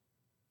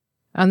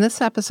On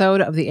this episode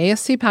of the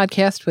ASC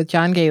Podcast with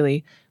John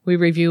Gailey, we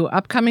review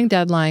upcoming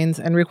deadlines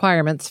and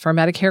requirements for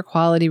Medicare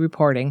quality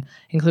reporting,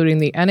 including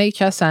the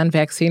NHSN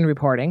vaccine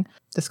reporting,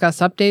 discuss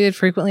updated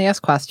frequently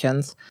asked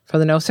questions for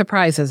the No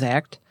Surprises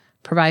Act,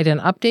 provide an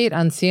update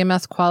on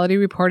CMS quality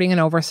reporting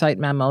and oversight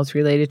memos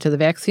related to the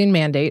vaccine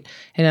mandate,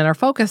 and in our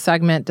focus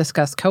segment,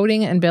 discuss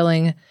coding and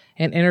billing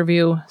and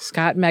interview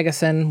Scott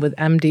Megison with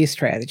MD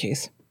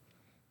Strategies.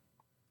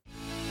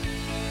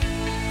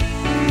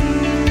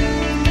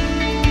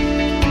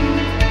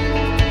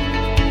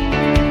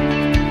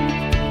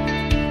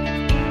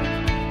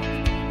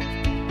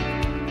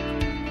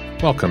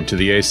 Welcome to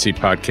the ASC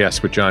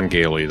Podcast with John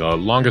Gailey, the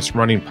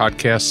longest-running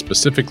podcast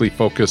specifically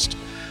focused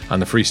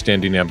on the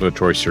freestanding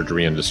ambulatory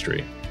surgery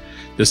industry.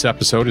 This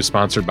episode is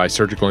sponsored by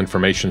Surgical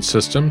Information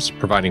Systems,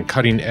 providing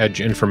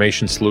cutting-edge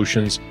information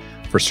solutions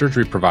for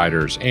surgery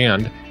providers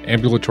and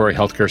ambulatory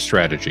healthcare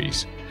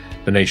strategies,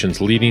 the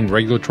nation's leading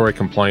regulatory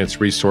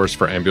compliance resource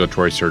for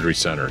ambulatory surgery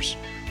centers.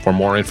 For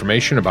more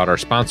information about our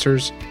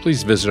sponsors,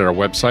 please visit our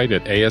website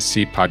at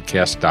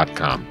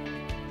ascpodcast.com.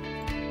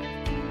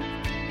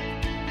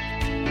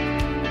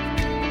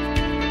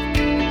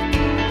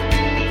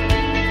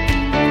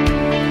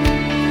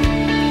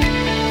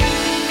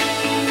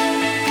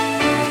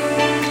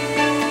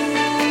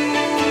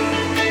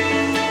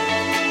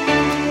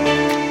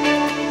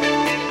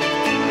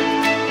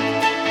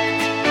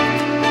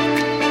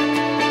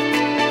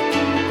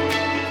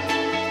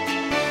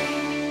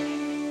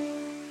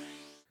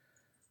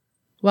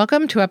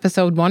 Welcome to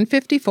episode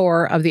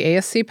 154 of the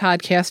ASC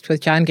Podcast with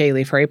John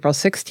Gailey for April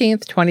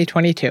 16th,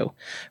 2022,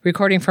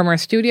 recording from our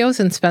studios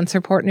in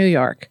Spencerport, New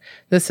York.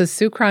 This is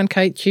Sue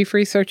Cronkite, Chief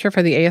Researcher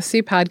for the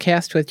ASC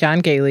Podcast with John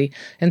Gailey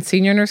and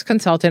Senior Nurse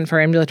Consultant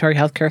for Ambulatory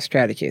Healthcare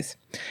Strategies.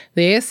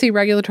 The ASC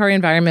regulatory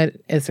environment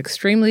is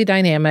extremely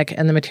dynamic,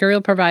 and the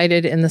material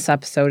provided in this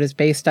episode is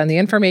based on the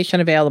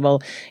information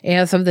available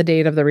as of the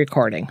date of the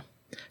recording.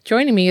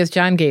 Joining me is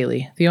John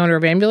Gailey, the owner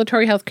of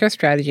Ambulatory Healthcare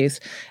Strategies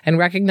and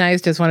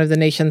recognized as one of the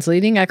nation's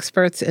leading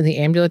experts in the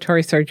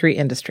ambulatory surgery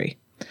industry.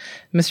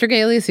 Mr.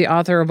 Gailey is the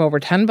author of over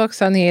 10 books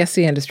on the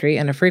ASC industry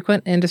and a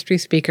frequent industry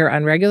speaker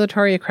on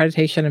regulatory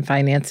accreditation and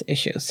finance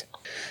issues.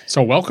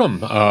 So welcome.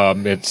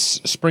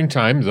 It's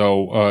springtime,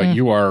 though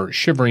you are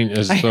shivering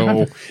as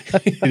though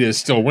it is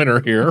still winter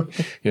here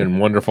in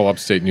wonderful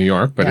upstate New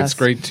York, but It's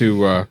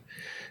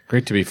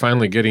great to be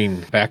finally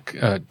getting back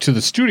to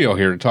the studio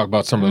here to talk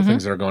about some of the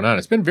things that are going on.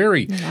 It's been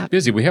very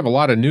busy. We have a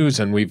lot of news,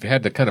 and we've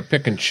had to kind of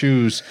pick and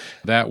choose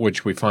that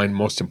which we find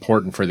most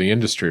important for the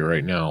industry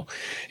right now.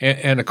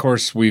 And of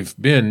course, we've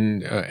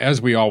been,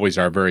 as we always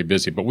are, very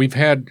busy. But this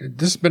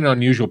has been an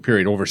unusual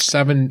period. Over a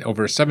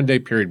 7-day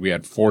period, we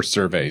had 4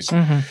 surveys,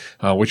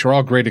 which were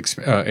all great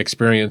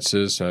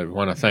experiences. I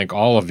want to thank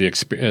all of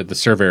the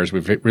surveyors.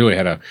 We've really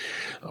had a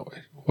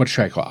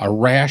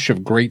rash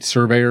of great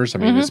surveyors. I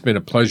mean, It's been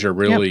a pleasure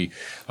really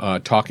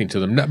talking to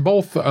them,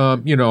 both,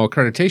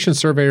 accreditation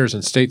surveyors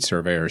and state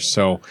surveyors.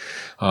 So,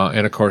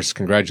 and of course,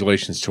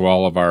 congratulations to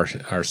all of our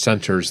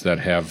centers that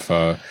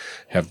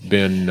have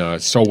been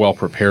so well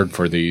prepared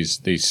for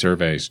these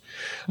surveys.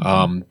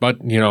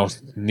 But,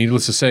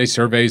 needless to say,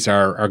 surveys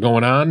are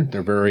going on.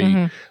 They're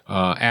very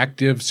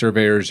active.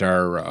 Surveyors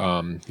are,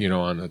 on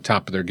the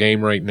top of their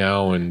game right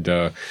now, and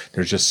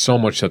there's just so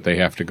much that they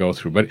have to go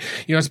through. But,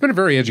 it's been a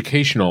very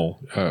educational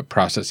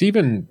process,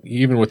 even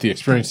with the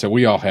experience that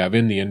we all have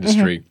in the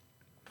industry.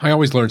 I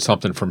always learn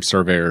something from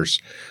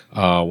surveyors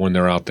when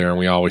they're out there, and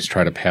we always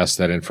try to pass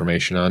that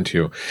information on to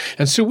you.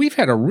 And so we've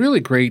had a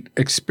really great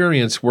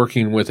experience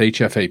working with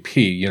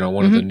HFAP,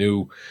 one of the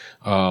new,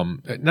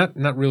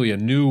 not really a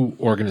new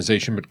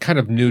organization, but kind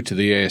of new to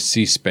the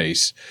ASC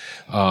space.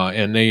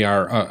 And they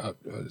are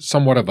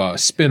somewhat of a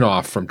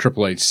spin-off from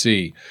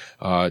HHC.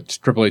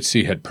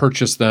 HHC had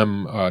purchased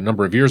them a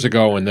number of years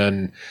ago and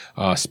then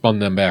spun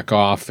them back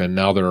off, and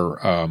now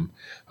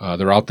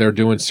they're out there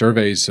doing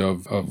surveys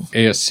of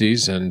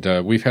ASCs,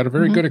 and we've had a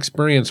very good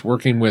experience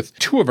working with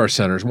 2 of our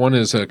centers. One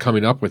is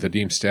coming up with a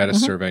deemed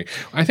status survey.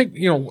 I think,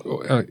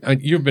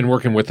 you've been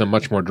working with them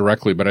much more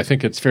directly, but I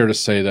think it's fair to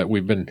say that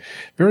we've been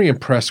very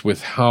impressed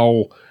with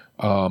how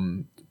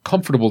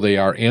comfortable they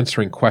are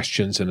answering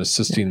questions and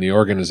assisting the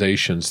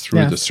organizations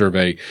through the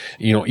survey,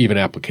 even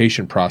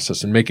application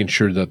process, and making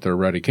sure that they're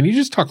ready. Can you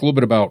just talk a little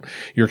bit about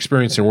your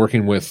experience in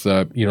working with,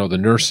 the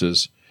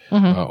nurses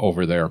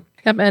over there?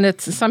 Yep, and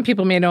some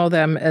people may know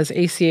them as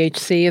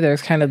ACHC.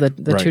 There's kind of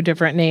the 2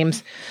 different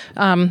names.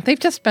 They've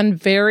just been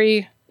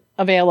very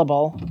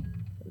available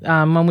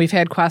when we've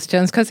had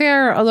questions, because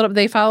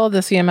they follow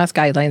the CMS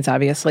guidelines,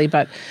 obviously,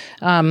 but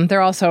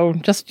they're also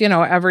just,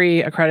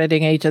 every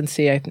accrediting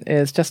agency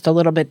is just a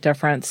little bit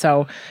different.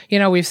 So,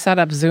 we've set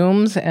up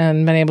Zooms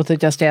and been able to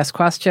just ask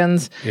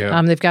questions.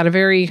 Yeah. They've got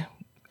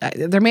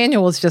their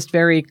manual is just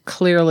very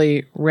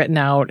clearly written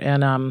out.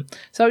 And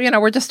so,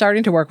 we're just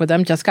starting to work with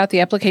them, just got the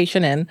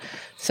application in.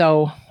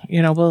 So,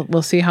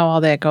 we'll see how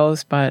all that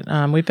goes. But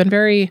we've been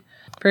very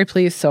very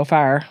pleased so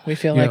far. We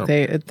feel like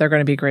they're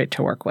going to be great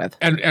to work with.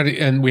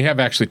 And we have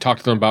actually talked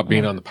to them about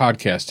being on the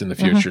podcast in the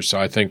future. So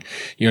I think,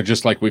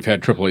 just like we've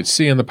had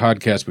HHC on the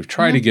podcast, we've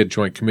tried to get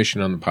Joint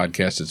Commission on the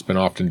podcast. It's been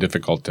often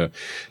difficult to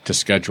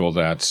schedule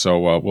that.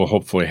 So we'll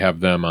hopefully have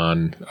them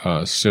on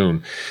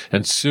soon.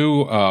 And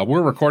Sue,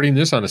 we're recording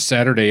this on a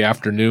Saturday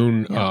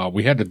afternoon.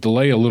 We had to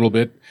delay a little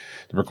bit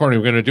the recording.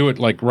 We're going to do it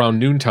like around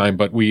noontime,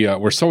 but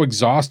we're so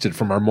exhausted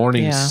from our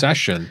morning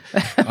session.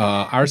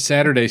 Our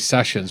Saturday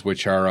sessions,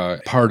 which are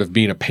part of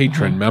being a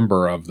patron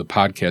member of the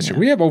podcast here.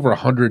 We have over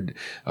 100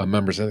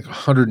 members, I think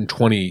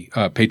 120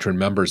 patron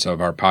members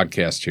of our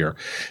podcast here.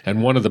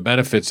 And one of the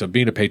benefits of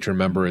being a patron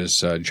member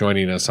is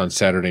joining us on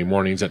Saturday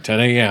mornings at 10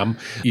 a.m.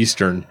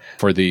 Eastern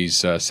for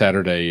these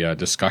Saturday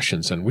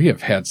discussions. And we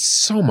have had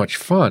so much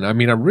fun. I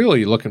mean, I'm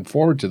really looking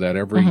forward to that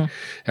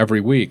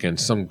every week, and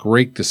some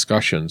great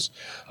discussions.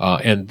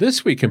 And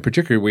this week in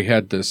particular, we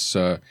had this,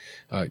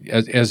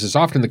 as is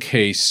often the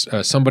case,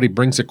 somebody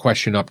brings a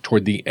question up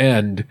toward the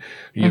end.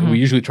 We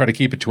usually try to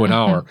keep it to an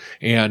hour.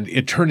 And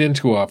it turned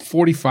into a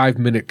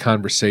 45-minute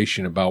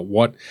conversation about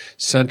what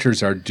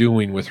centers are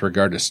doing with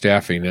regard to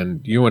staffing.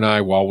 And you and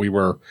I, while we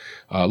were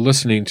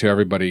listening to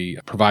everybody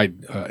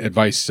provide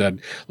advice,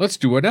 said, let's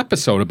do an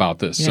episode about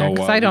this. Yeah,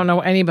 because I don't know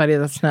anybody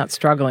that's not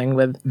struggling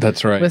with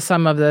with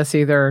some of this,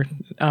 either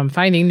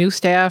finding new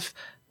staff,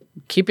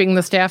 keeping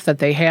the staff that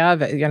they have.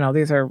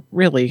 These are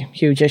really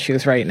huge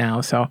issues right now.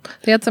 So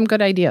they had some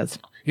good ideas.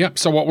 Yep.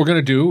 So what we're going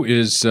to do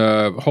is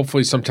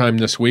hopefully sometime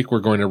this week, we're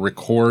going to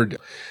record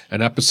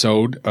an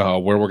episode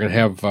where we're going to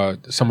have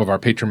some of our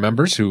patron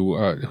members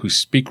who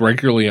speak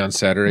regularly on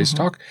Saturdays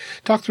talk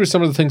through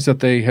some of the things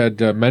that they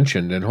had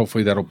mentioned, and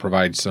hopefully that'll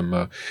provide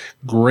some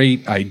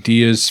great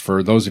ideas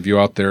for those of you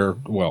out there,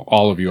 well,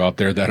 all of you out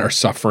there that are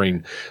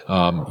suffering,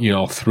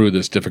 through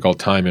this difficult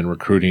time in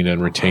recruiting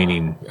and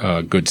retaining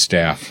good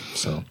staff.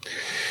 So.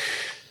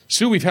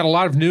 Sue, we've had a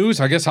lot of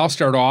news. I guess I'll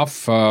start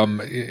off.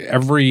 It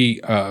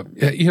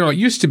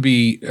used to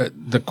be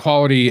the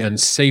quality,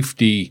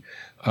 safety,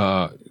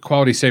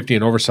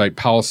 and oversight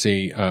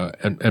policy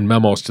and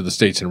memos to the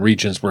states and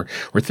regions were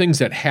things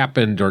that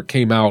happened or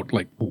came out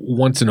like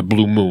once in a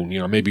blue moon,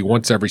 maybe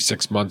once every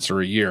 6 months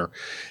or a year.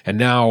 And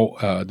now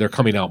they're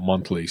coming out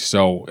monthly.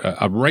 So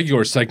a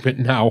regular segment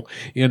now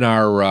in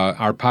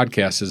our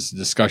podcast is a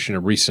discussion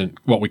of recent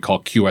what we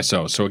call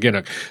QSO. So again,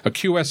 a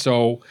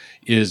QSO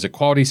is a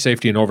quality,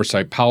 safety, and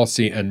oversight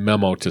policy and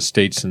memo to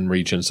states and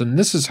regions. And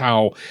this is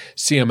how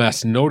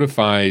CMS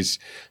notifies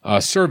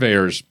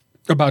surveyors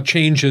about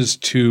changes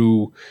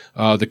to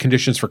the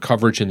conditions for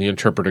coverage in the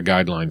interpreter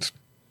guidelines.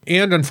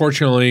 And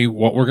unfortunately,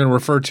 what we're going to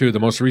refer to, the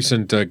most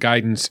recent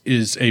guidance,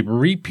 is a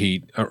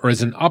repeat or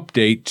is an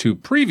update to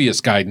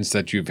previous guidance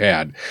that you've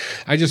had.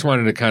 I just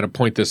wanted to kind of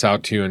point this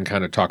out to you and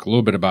kind of talk a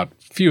little bit about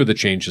a few of the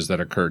changes that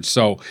occurred.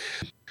 So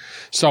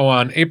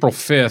on April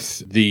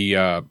 5th,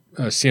 the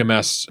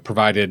CMS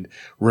provided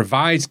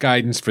revised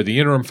guidance for the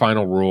interim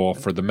final rule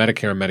for the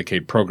Medicare and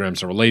Medicaid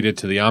programs related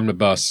to the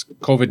omnibus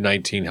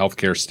COVID-19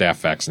 healthcare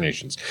staff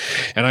vaccinations.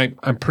 And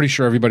I'm pretty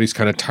sure everybody's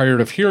kind of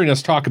tired of hearing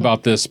us talk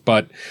about this,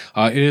 but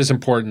it is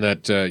important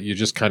that you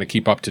just kind of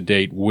keep up to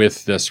date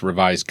with this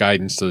revised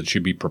guidance so that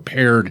you be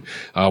prepared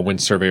when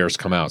surveyors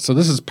come out. So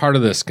this is part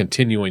of this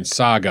continuing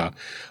saga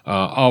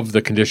of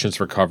the conditions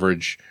for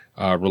coverage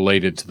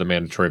related to the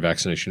mandatory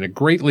vaccination. It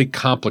greatly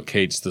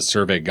complicates the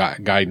survey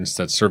guidance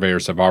that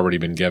surveyors have already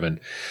been given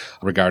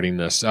regarding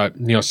this.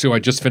 Sue, I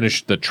just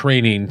finished the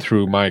training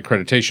through my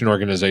accreditation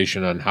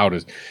organization on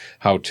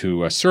how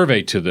to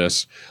survey to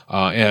this.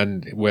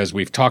 And as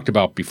we've talked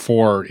about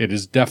before, it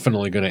is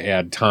definitely going to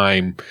add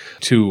time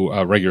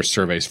to regular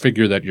surveys.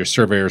 Figure that your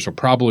surveyors will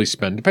probably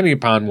spend, depending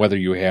upon whether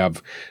you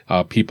have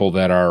people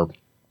that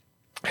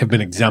have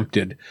been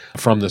exempted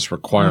from this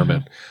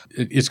requirement.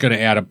 It's going to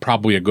add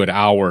probably a good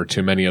hour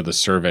to many of the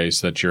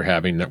surveys that you're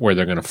having where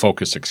they're going to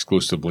focus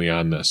exclusively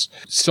on this.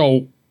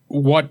 So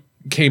what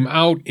came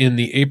out in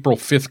the April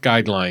 5th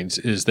guidelines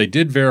is they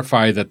did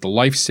verify that the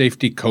Life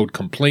Safety Code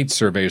complaint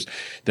surveys,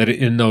 that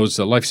in those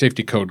Life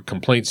Safety Code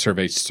complaint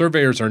surveys,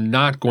 surveyors are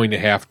not going to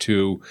have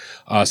to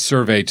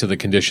survey to the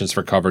conditions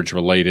for coverage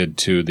related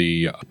to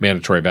the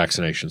mandatory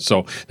vaccination.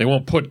 So they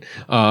won't put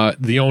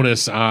the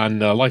onus on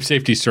life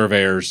safety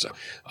surveyors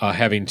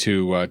having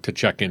to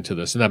check into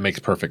this. And that makes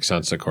perfect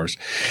sense, of course.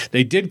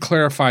 They did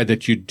clarify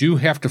that you do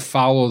have to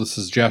follow the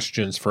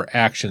suggestions for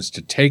actions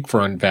to take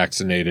for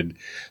unvaccinated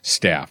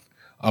staff.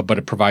 But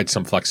it provides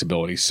some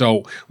flexibility.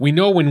 So we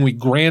know when we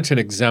grant an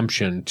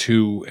exemption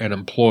to an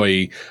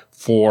employee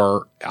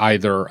for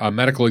either a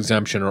medical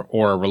exemption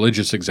or a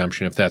religious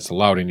exemption, if that's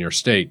allowed in your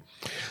state,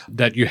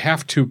 that you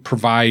have to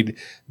provide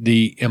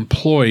the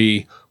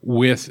employee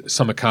with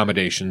some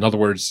accommodation. In other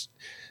words,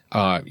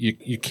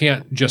 you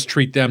can't just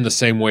treat them the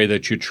same way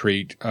that you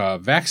treat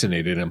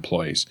vaccinated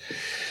employees.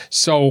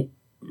 So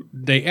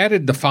they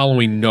added the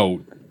following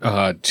note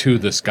to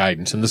this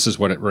guidance, and this is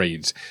what it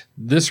reads.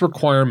 This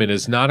requirement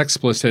is not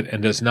explicit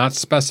and does not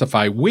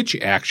specify which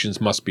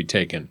actions must be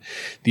taken.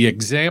 The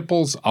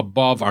examples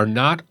above are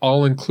not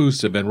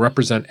all-inclusive and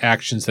represent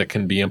actions that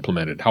can be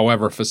implemented.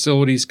 However,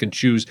 facilities can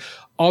choose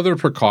other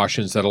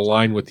precautions that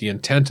align with the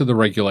intent of the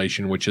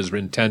regulation, which is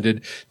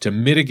intended to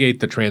mitigate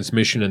the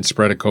transmission and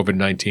spread of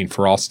COVID-19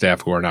 for all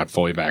staff who are not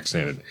fully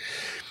vaccinated.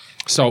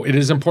 So it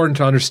is important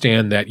to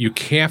understand that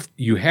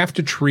you have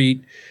to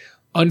treat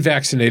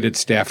unvaccinated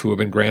staff who have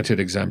been granted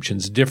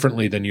exemptions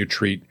differently than you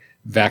treat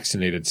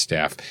vaccinated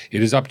staff.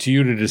 It is up to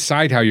you to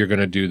decide how you're going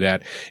to do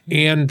that.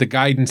 And the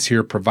guidance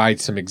here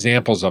provides some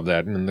examples of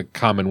that. And the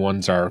common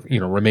ones are,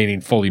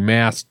 remaining fully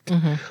masked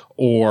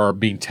or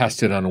being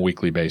tested on a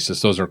weekly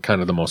basis. Those are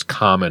kind of the most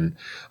common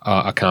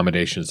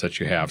accommodations that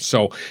you have.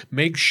 So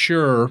make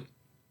sure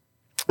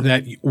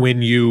that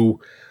when you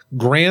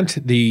grant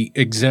the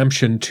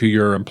exemption to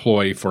your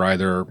employee for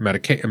either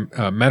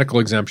medical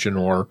exemption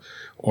or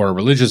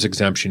religious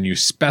exemption, you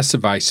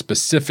specify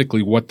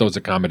specifically what those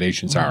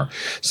accommodations are.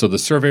 So the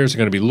surveyors are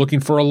going to be looking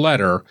for a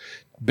letter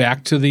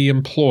back to the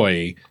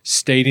employee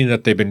stating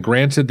that they've been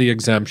granted the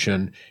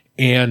exemption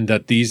and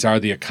that these are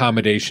the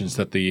accommodations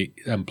that the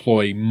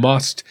employee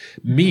must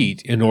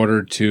meet in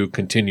order to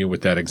continue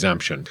with that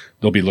exemption.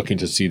 They'll be looking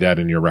to see that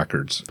in your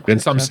records.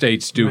 And some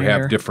states do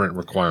have different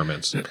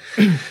requirements.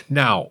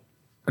 Now,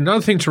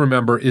 another thing to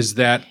remember is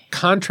that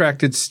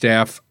contracted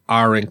staff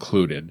are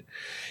included.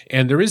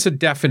 And there is a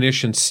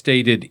definition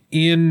stated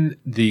in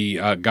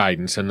the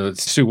guidance. And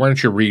Sue, why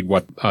don't you read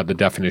what the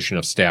definition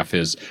of staff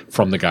is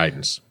from the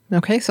guidance?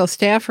 Okay, so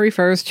staff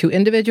refers to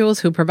individuals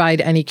who provide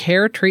any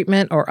care,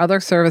 treatment, or other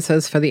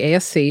services for the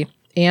ASC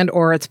and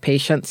or its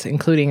patients,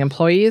 including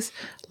employees,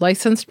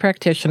 licensed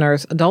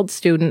practitioners, adult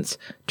students,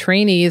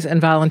 trainees,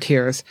 and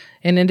volunteers,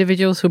 and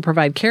individuals who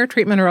provide care,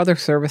 treatment, or other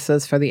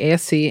services for the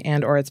ASC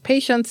and or its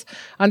patients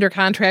under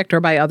contract or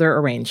by other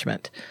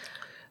arrangement.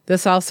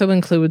 This also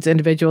includes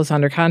individuals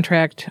under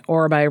contract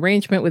or by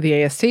arrangement with the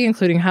ASC,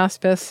 including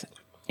hospice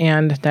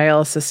and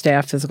dialysis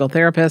staff, physical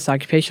therapists,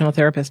 occupational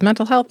therapists,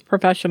 mental health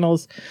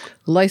professionals,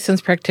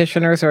 licensed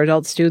practitioners or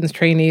adult students,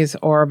 trainees,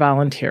 or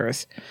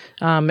volunteers.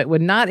 It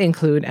would not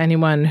include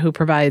anyone who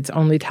provides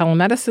only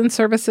telemedicine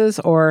services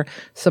or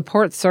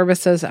support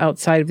services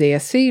outside of the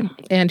ASC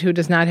and who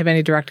does not have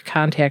any direct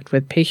contact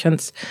with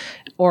patients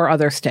or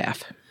other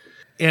staff.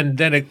 And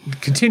then it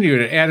continued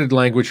and added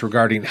language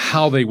regarding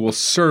how they will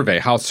survey,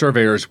 how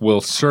surveyors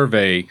will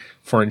survey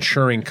for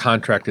ensuring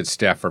contracted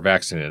staff are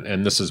vaccinated.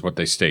 And this is what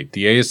they state.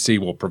 The ASC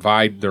will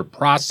provide their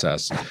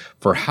process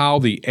for how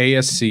the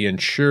ASC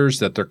ensures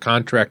that their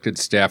contracted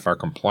staff are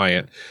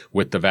compliant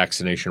with the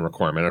vaccination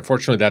requirement.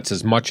 Unfortunately, that's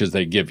as much as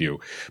they give you.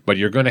 But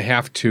you're going to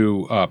have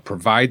to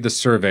provide the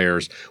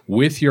surveyors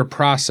with your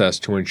process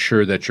to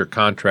ensure that your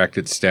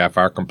contracted staff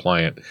are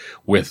compliant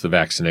with the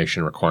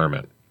vaccination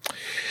requirement.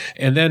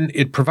 And then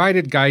it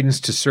provided guidance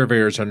to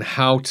surveyors on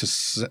how to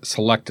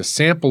select a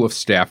sample of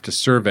staff to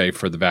survey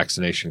for the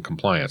vaccination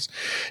compliance.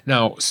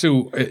 Now,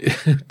 Sue,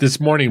 this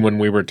morning when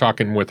we were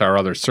talking with our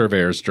other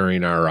surveyors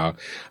during our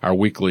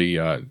weekly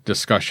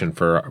discussion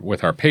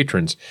with our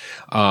patrons,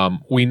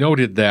 we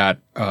noted that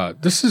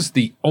this is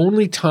the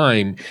only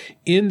time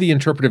in the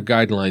interpretive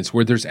guidelines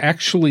where there's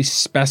actually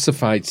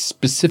specified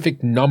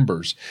specific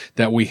numbers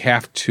that we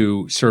have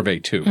to survey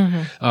to.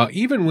 Mm-hmm.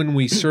 Even when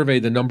we survey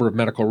the number of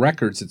medical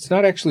records, it's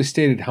not actually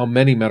stated how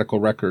many medical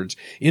records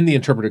in the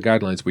interpretive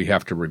guidelines we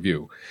have to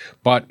review.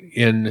 But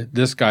in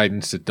this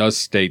guidance, it does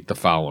state the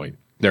following.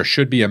 There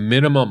should be a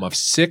minimum of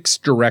 6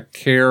 direct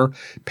care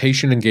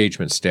patient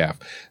engagement staff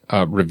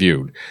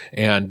reviewed.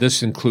 And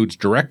this includes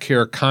direct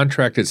care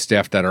contracted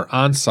staff that are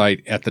on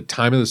site at the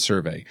time of the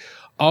survey.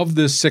 Of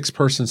this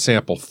 6-person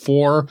sample,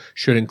 4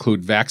 should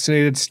include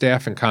vaccinated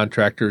staff and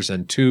contractors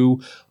and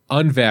 2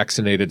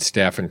 unvaccinated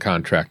staff and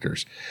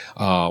contractors.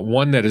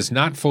 1 that is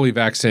not fully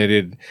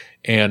vaccinated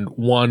and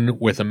 1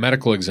 with a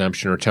medical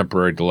exemption or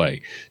temporary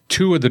delay.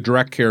 2 of the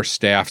direct care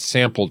staff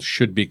sampled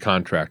should be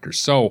contractors.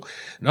 So,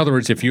 in other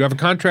words, if you have a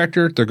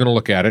contractor, they're going to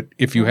look at it.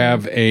 If you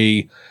have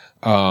an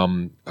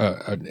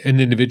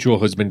individual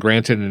who's been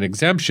granted an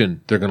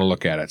exemption, they're going to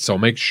look at it. So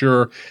make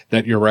sure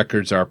that your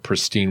records are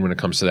pristine when it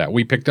comes to that.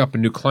 We picked up a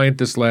new client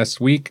this last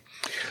week,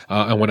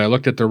 and when I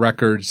looked at the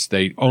records,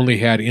 they only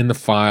had in the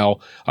file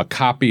a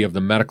copy of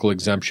the medical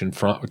exemption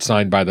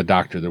signed by the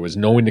doctor. There was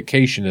no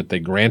indication that they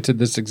granted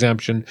this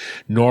exemption,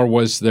 nor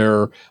was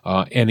there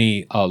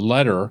any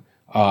letter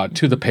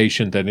to the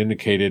patient that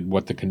indicated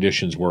what the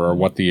conditions were or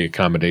what the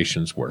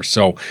accommodations were.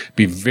 So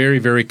be very,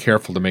 very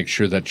careful to make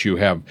sure that you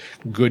have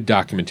good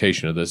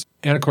documentation of this.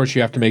 And of course,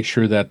 you have to make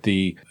sure that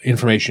the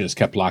information is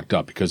kept locked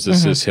up because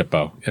this is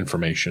HIPAA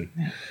information.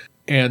 Yeah.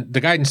 And the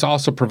guidance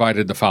also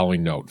provided the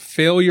following note.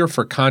 Failure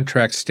for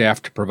contract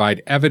staff to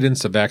provide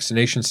evidence of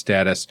vaccination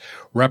status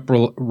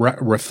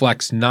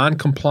reflects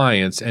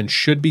noncompliance and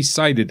should be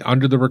cited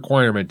under the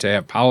requirement to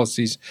have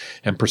policies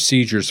and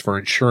procedures for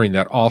ensuring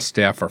that all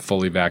staff are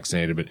fully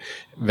vaccinated. But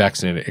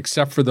vaccinated,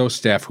 except for those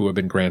staff who have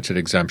been granted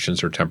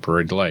exemptions or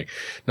temporary delay.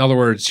 In other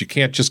words, you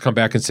can't just come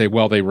back and say,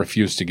 well, they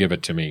refused to give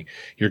it to me.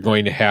 You're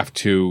going to have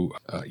to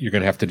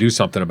do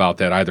something about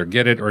that. Either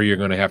get it or you're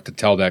going to have to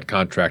tell that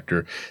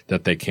contractor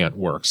that they can't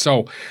work.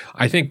 So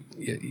I think,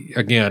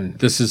 again,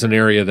 this is an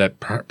area that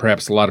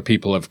perhaps a lot of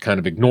people have kind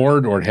of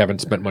ignored or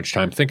haven't spent much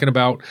time thinking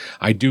about.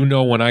 I do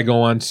know when I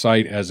go on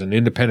site as an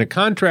independent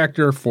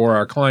contractor for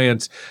our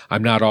clients,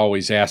 I'm not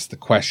always asked the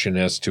question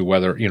as to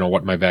whether,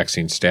 what my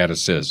vaccine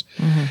status is.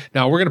 Mm-hmm.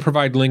 Now, we're going to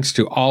provide links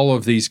to all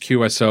of these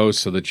QSOs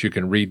so that you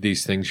can read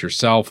these things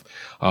yourself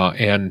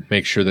and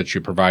make sure that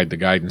you provide the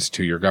guidance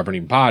to your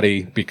governing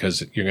body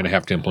because you're going to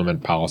have to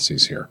implement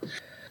policies here.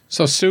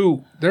 So,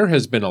 Sue, there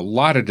has been a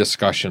lot of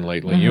discussion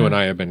lately. Mm-hmm. You and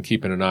I have been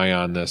keeping an eye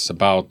on this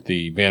about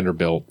the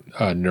Vanderbilt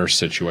nurse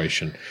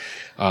situation.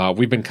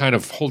 We've been kind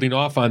of holding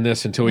off on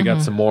this until we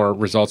got some more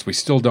results. We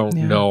still don't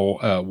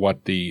know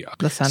what the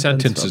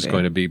sentence is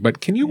going to be.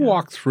 But can you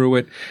walk through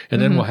it,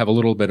 and then we'll have a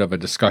little bit of a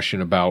discussion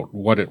about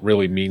what it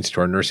really means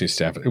to our nursing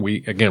staff.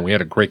 We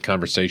had a great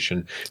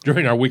conversation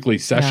during our weekly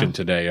session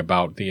today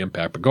about the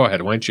impact. But go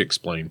ahead. Why don't you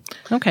explain?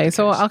 Okay,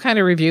 so I'll kind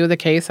of review the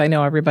case. I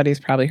know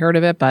everybody's probably heard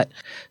of it. But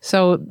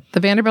so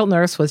the Vanderbilt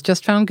nurse was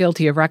just found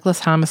guilty of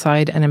reckless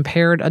homicide and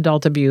impaired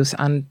adult abuse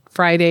on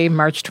Friday,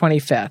 March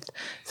 25th.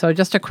 So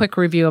just a quick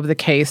review of the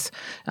case.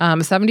 A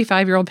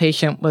 75-year-old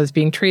patient was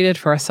being treated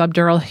for a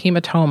subdural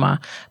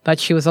hematoma, but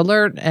she was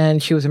alert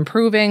and she was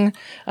improving.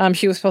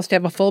 She was supposed to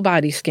have a full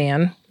body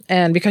scan.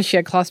 And because she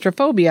had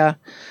claustrophobia,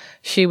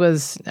 she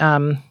was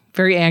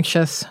very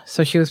anxious,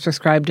 so she was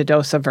prescribed a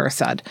dose of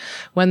Versed.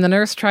 When the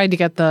nurse tried to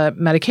get the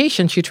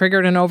medication, she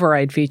triggered an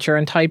override feature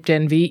and typed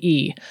in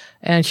VE,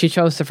 and she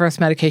chose the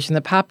first medication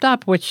that popped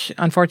up, which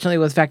unfortunately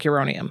was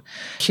Vecuronium.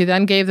 She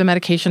then gave the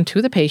medication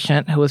to the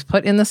patient, who was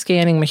put in the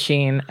scanning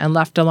machine and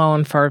left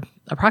alone for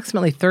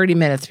approximately 30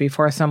 minutes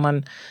before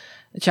someone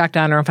checked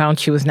on her and found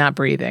she was not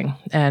breathing,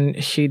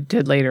 and she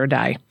did later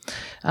die.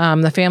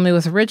 The family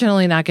was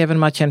originally not given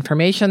much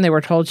information. They were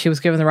told she was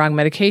given the wrong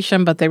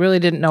medication, but they really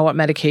didn't know what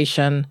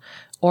medication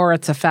or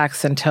its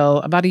effects until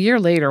about a year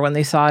later when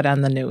they saw it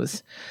on the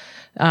news.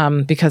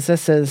 Because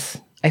this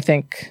is, I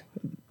think,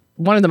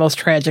 one of the most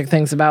tragic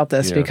things about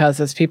this, because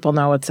as people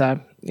know, it's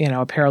a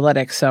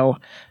paralytic. So,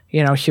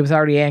 she was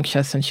already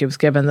anxious and she was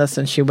given this,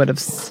 and she would have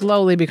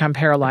slowly become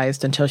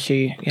paralyzed until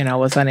she,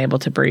 was unable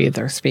to breathe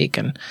or speak.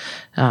 And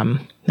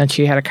then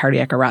she had a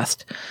cardiac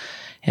arrest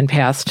and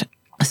passed.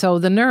 So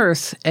the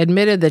nurse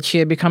admitted that she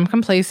had become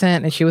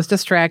complacent and she was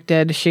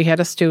distracted. She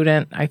had a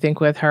student, I think,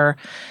 with her.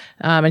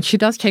 And she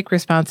does take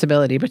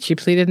responsibility, but she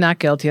pleaded not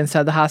guilty and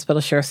said the hospital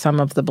shares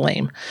some of the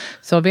blame.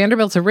 So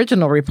Vanderbilt's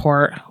original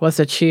report was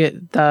that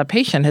the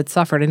patient had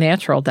suffered a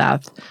natural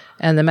death,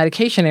 and the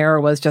medication error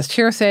was just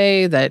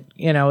hearsay that,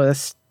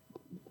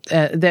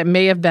 that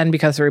may have been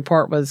because the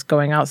report was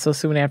going out so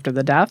soon after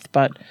the death,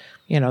 but,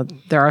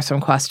 there are some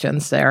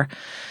questions there.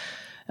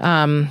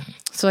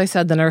 So I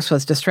said the nurse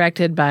was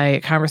distracted by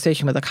a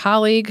conversation with a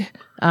colleague.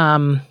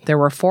 There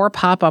were 4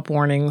 pop-up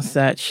warnings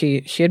that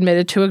she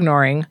admitted to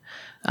ignoring.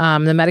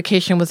 The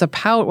medication was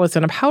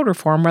in a powder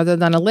form rather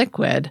than a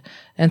liquid,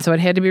 and so it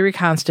had to be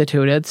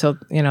reconstituted. So,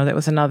 that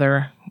was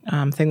another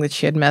thing that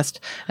she had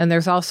missed. And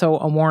there's also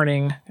a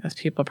warning, as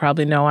people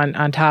probably know,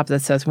 on top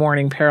that says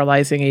warning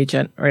paralyzing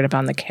agent right up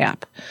on the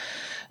cap.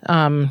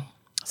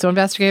 So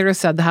investigators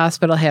said the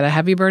hospital had a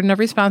heavy burden of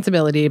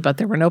responsibility, but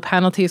there were no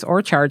penalties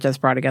or charges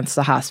brought against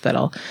the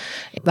hospital.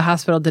 The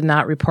hospital did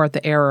not report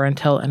the error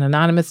until an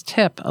anonymous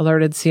tip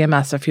alerted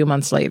CMS a few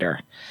months later.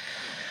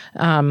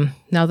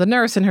 Now, the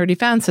nurse, in her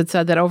defense, had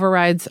said that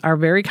overrides are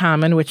very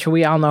common, which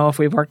we all know if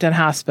we've worked in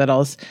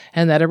hospitals,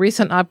 and that a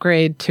recent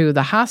upgrade to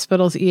the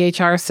hospital's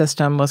EHR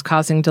system was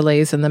causing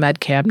delays in the med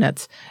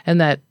cabinets, and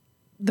that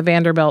the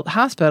Vanderbilt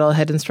Hospital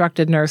had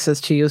instructed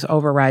nurses to use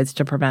overrides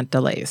to prevent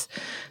delays.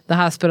 The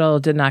hospital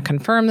did not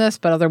confirm this,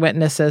 but other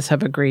witnesses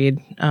have agreed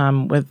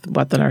with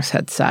what the nurse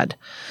had said.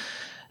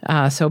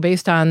 So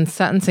based on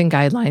sentencing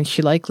guidelines,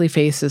 she likely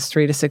faces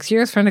 3 to 6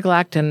 years for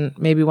neglect and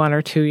maybe 1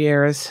 to 2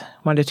 years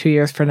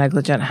for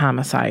negligent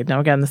homicide. Now,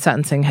 again, the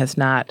sentencing has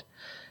not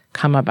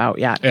come about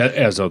yet.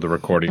 As of the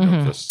recording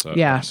of this.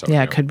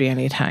 It could be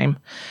any time.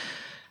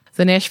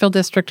 The Nashville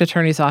District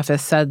Attorney's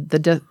Office said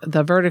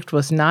the verdict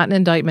was not an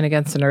indictment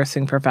against the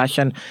nursing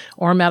profession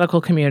or medical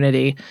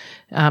community.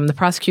 The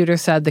prosecutor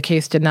said the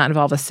case did not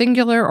involve a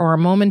singular or a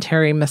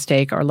momentary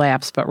mistake or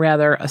lapse, but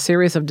rather a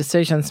series of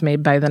decisions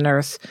made by the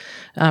nurse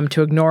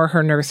to ignore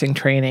her nursing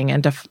training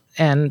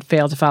and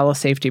fail to follow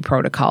safety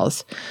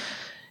protocols.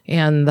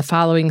 And the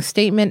following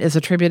statement is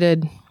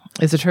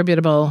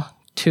attributable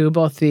to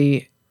both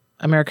the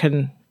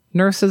American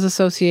Nurses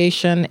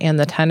Association and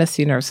the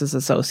Tennessee Nurses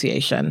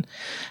Association.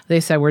 They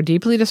said, "We're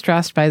deeply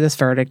distressed by this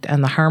verdict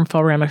and the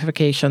harmful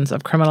ramifications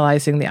of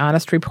criminalizing the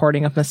honest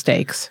reporting of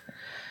mistakes."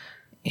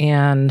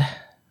 And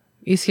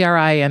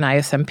ECRI and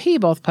ISMP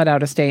both put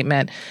out a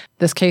statement.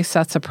 "This case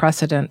sets a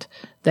precedent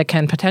that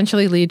can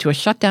potentially lead to a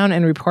shutdown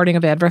in reporting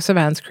of adverse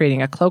events,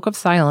 creating a cloak of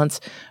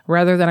silence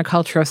rather than a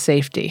culture of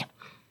safety."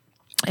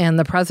 And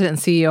the president and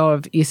CEO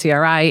of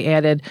ECRI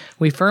added,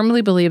 "We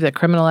firmly believe that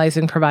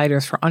criminalizing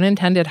providers for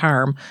unintended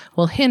harm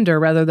will hinder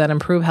rather than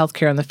improve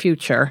healthcare in the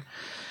future."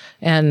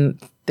 And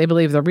they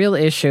believe the real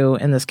issue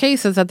in this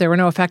case is that there were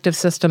no effective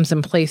systems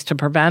in place to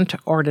prevent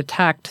or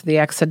detect the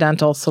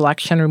accidental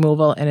selection,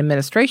 removal, and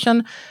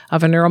administration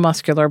of a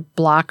neuromuscular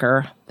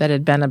blocker that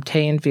had been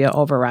obtained via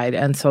override.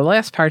 And so the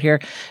last part here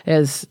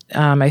is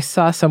I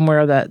saw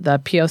somewhere that the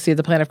POC,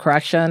 the plan of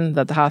correction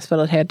that the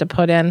hospital had to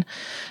put in,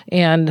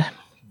 and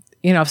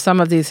if some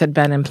of these had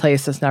been in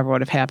place, this never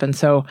would have happened.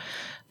 So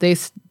they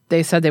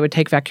said they would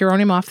take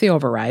Vecuronium off the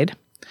override,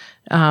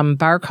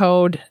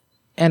 barcode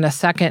and a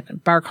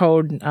second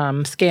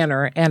barcode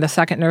scanner and a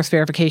second nurse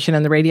verification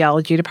in the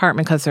radiology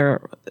department because there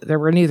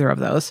were neither of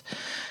those.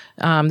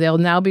 They'll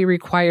now be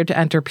required to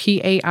enter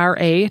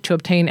PARA to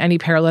obtain any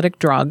paralytic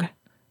drug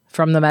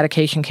from the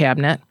medication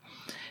cabinet.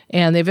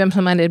 And they've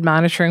implemented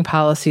monitoring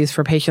policies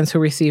for patients who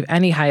receive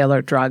any high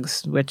alert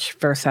drugs, which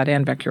Versed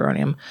and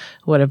Vecuronium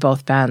would have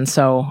both been.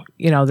 So,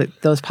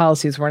 those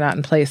policies were not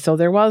in place. So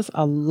there was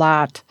a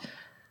lot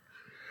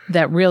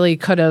that really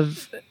could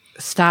have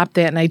stopped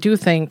that. And I do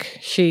think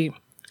she,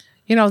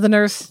 the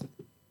nurse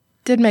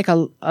did make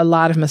a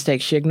lot of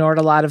mistakes. She ignored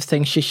a lot of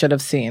things she should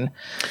have seen.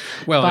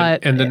 Well,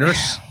 and the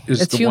nurse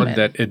is the human. one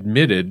that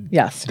admitted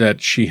yes.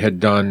 that she had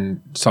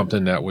done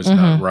something that was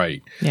not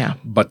right. Yeah.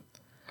 But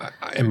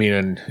I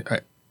mean,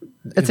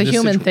 it's a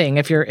human thing.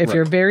 If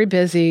you're very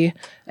busy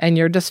and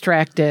you're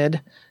distracted,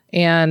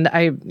 and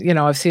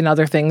I've seen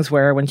other things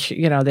where when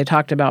she, they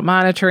talked about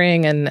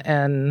monitoring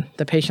and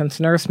the patient's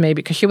nurse maybe,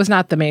 because she was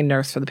not the main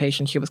nurse for the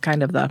patient, she was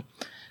kind of the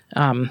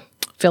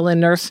fill-in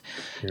nurse,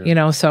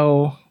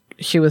 so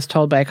she was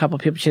told by a couple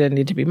of people she didn't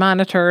need to be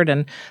monitored,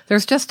 and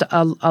there's just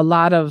a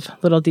lot of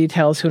little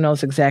details. Who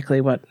knows exactly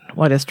what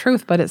is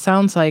truth, but it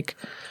sounds like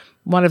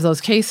one of those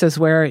cases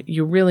where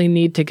you really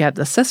need to get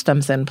the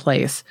systems in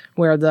place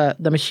where the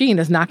machine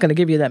is not going to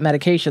give you that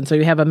medication. So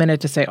you have a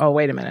minute to say, oh,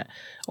 wait a minute.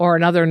 Or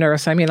another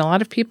nurse. I mean, a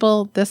lot of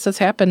people, this has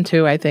happened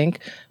to, I think,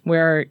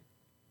 where,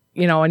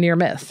 a near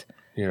miss.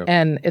 Yeah.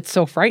 And it's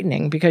so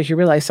frightening because you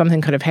realize something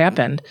could have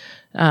happened.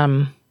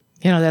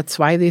 That's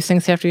why these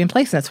things have to be in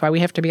place. And that's why we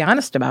have to be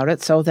honest about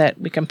it so that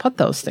we can put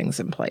those things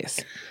in place.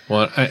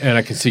 Well, and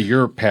I can see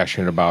you're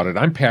passionate about it.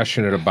 I'm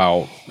passionate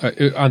about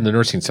on the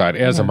nursing side,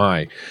 as am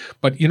I.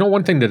 But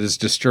one thing that is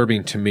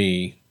disturbing to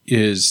me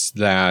is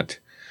that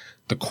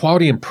the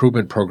quality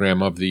improvement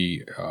program of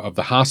the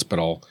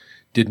hospital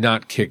did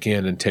not kick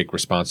in and take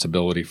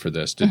responsibility for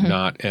this. Did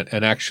not,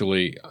 and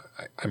actually,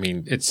 I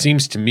mean, it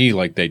seems to me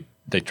like they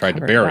tried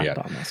to bury it.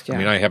 Almost, yeah. I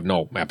mean, I have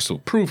no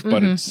absolute proof,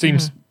 but it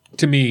seems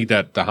to me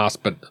that the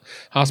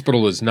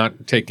hospital is not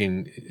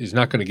going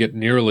to get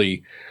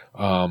nearly,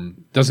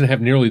 doesn't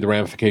have nearly the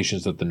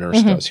ramifications that the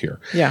nurse does here.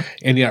 Yeah.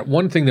 And yet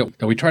one thing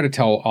that we try to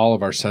tell all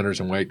of our centers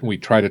and we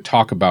try to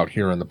talk about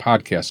here on the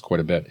podcast quite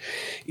a bit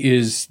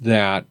is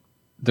that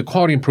the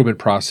quality improvement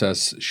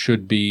process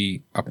should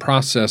be a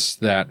process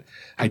that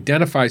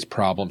identifies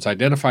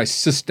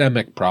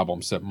systemic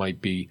problems that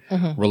might be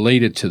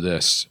related to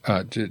this,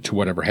 to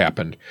whatever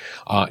happened,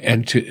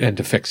 and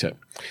to fix it,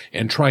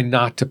 and try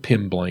not to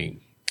pin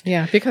blame.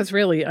 Yeah, because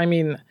really, I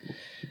mean,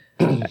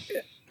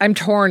 I'm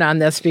torn on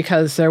this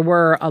because there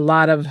were a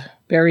lot of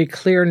very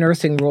clear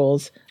nursing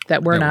rules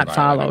that were not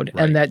followed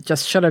and that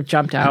just should have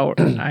jumped out,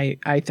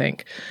 I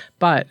think.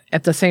 But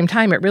at the same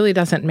time, it really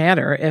doesn't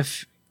matter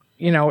if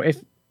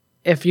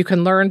you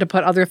can learn to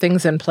put other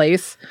things in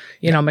place,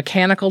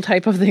 mechanical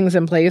type of things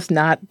in place,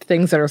 not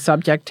things that are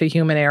subject to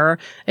human error,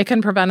 it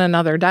can prevent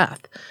another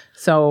death.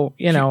 So,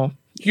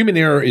 human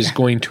error is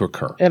going to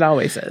occur. It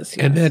always is.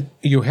 Yes. And then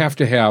you have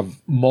to have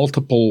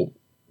multiple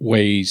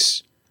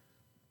ways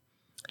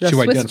to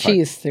identify. The Swiss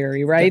cheese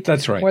theory, right?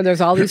 That's right. Where there's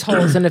all these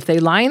holes, and if they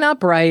line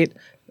up right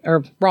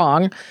or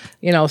wrong,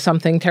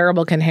 something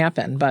terrible can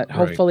happen. But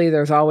hopefully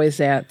there's always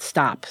that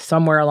stop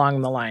somewhere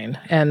along the line.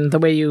 And the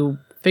way you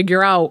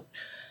figure out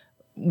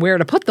where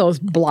to put those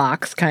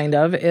blocks kind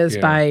of is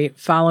by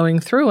following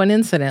through an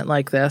incident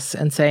like this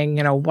and saying,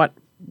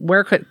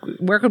 where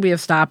could we have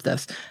stopped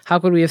this? How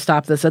could we have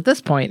stopped this at this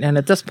point and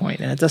at this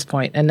point and at this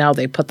point? And now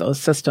they put those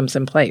systems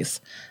in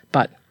place,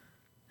 but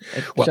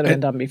it should have been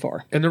done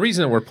before. And the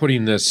reason that we're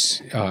putting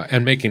this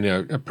and making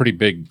a pretty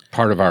big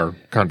part of our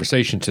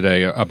conversation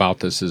today about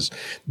this is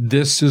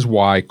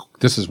where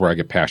I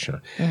get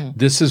passionate.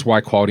 This is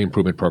why quality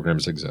improvement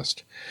programs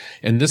exist.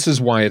 And this is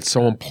why it's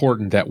so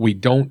important that we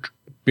don't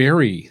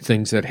bury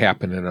things that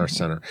happen in our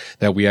center,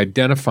 that we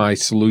identify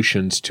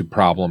solutions to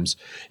problems,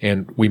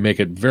 and we make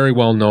it very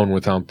well known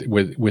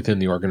within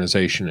the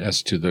organization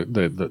as to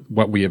the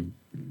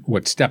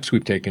what steps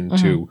we've taken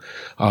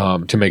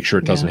to make sure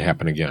it doesn't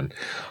happen again.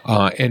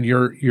 And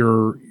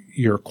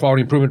your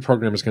quality improvement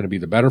program is going to be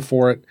the better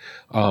for it.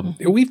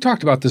 We've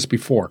talked about this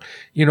before.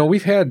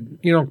 We've had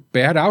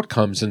bad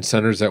outcomes in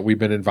centers that we've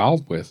been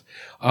involved with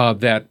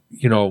that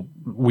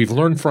we've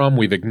learned from,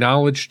 we've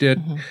acknowledged it,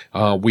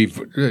 we've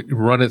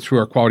run it through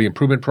our quality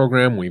improvement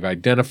program, we've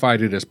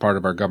identified it as part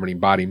of our governing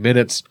body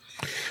minutes,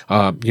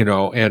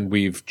 and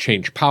we've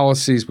changed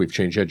policies, we've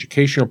changed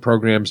educational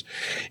programs.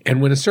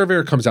 And when a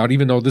surveyor comes out,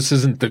 even though this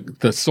isn't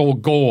the sole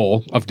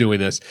goal of doing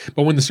this,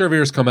 but when the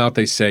surveyors come out,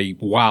 they say,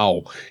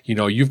 wow,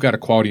 you've got a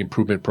quality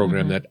improvement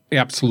program that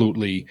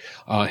absolutely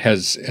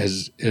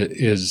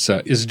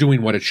is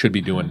doing what it should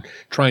be doing,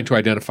 trying to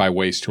identify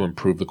ways to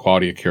improve the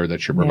quality of care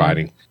that you're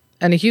providing.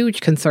 And a huge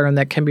concern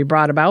that can be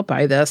brought about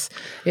by this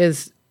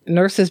is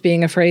nurses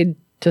being afraid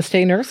to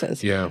stay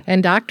nurses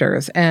and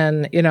doctors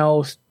and,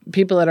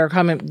 people that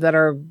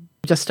are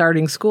just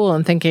starting school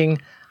and thinking,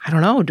 I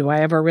don't know, do I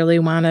ever really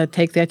want to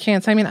take that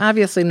chance? I mean,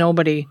 obviously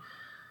nobody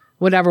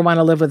would ever want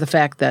to live with the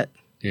fact that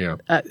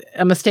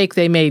a mistake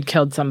they made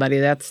killed somebody.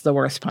 That's the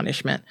worst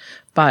punishment.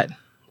 But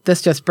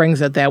this just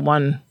brings it that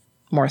one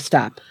more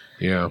step.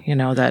 Yeah.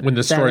 That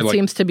it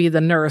seems to be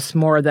the nurse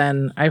more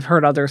than I've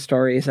heard other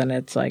stories. And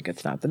it's like,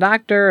 it's not the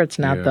doctor. It's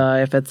not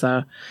if it's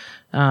a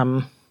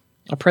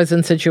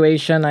prison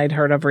situation I'd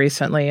heard of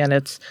recently. And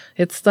it's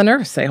the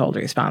nurse they hold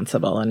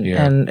responsible.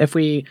 And if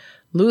we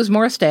lose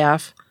more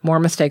staff, more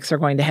mistakes are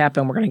going to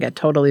happen. We're going to get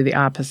totally the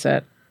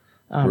opposite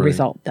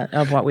result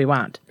of what we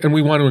want. And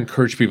we want to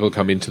encourage people to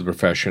come into the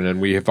profession.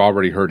 And we have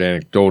already heard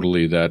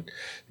anecdotally that,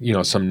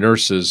 some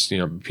nurses,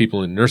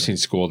 people in nursing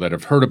school that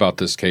have heard about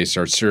this case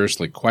are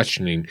seriously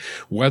questioning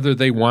whether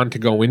they want to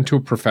go into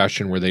a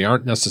profession where they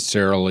aren't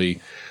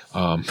necessarily,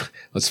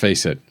 let's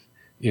face it,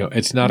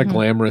 it's not a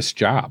glamorous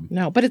job.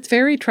 No, but it's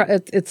very,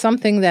 it's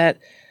something that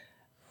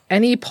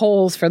any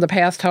polls for the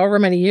past however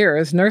many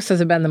years, nurses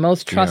have been the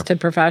most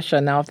trusted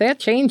profession. Now, if that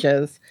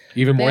changes,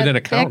 even more than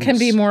accountants, that can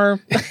be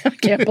more. I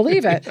can't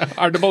believe it.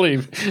 Hard to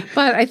believe.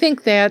 But I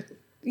think that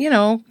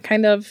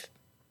kind of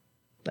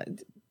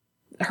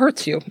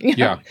hurts you.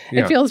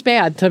 It feels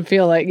bad to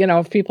feel like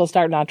if people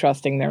start not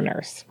trusting their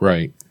nurse.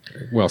 Right.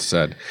 Well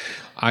said.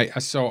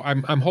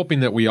 I'm hoping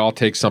that we all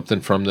take something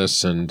from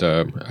this, and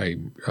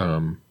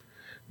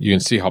you can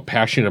see how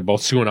passionate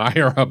both Sue and I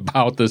are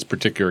about this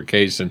particular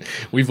case. And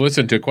we've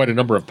listened to quite a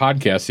number of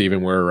podcasts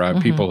even where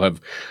people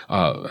have,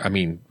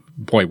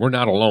 we're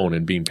not alone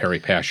in being very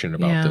passionate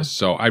about this.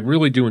 So I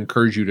really do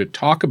encourage you to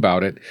talk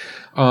about it,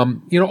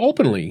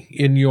 openly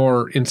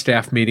in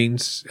staff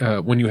meetings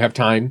when you have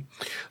time,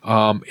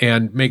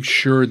 and make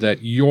sure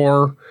that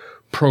your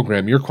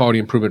program, your quality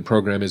improvement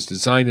program, is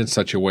designed in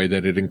such a way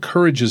that it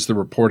encourages the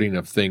reporting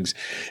of things,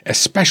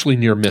 especially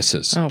near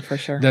misses. Oh, for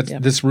sure.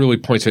 This really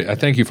points. I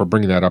thank you for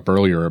bringing that up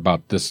earlier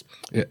about this.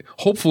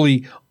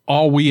 Hopefully,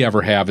 all we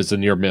ever have is a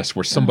near miss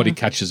where somebody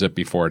catches it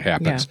before it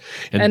happens,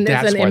 and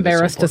that's isn't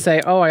embarrassed to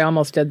say, "Oh, I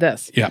almost did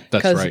this." Yeah,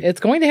 that's right. Because it's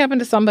going to happen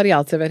to somebody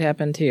else if it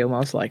happened to you,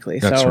 most likely.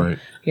 That's right.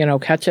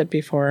 Catch it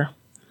before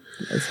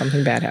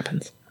something bad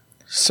happens.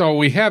 So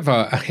we have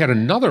had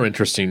another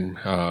interesting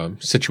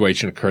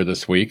situation occur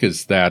this week.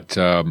 Is that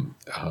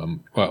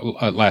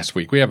last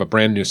week we have a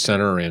brand new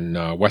center in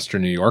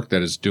Western New York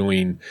that is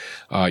doing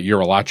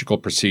urological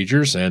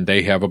procedures, and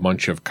they have a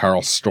bunch of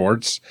Karl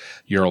Storz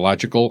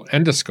urological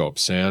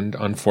endoscopes. And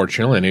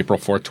unfortunately, on April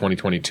 4th,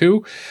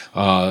 2022,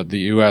 the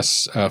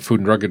U.S. Food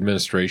and Drug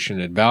Administration,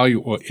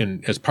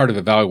 as part of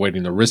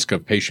evaluating the risk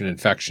of patient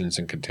infections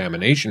and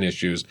contamination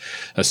issues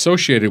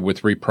associated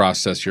with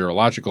reprocessed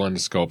urological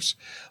endoscopes,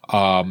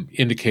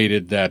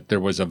 indicated that there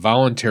was a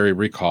voluntary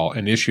recall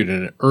and issued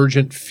an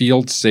urgent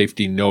field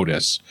safety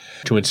notice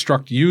to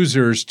instruct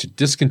users to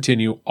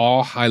discontinue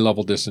all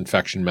high-level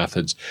disinfection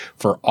methods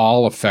for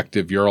all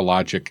effective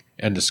urologic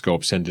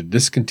endoscopes and to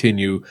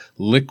discontinue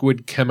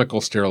liquid chemical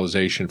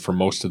sterilization for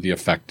most of the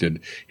affected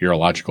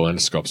urological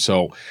endoscopes.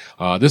 So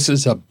this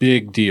is a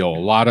big deal. A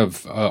lot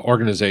of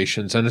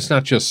organizations, and it's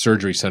not just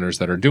surgery centers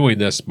that are doing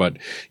this, but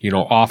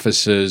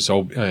offices,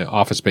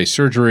 office-based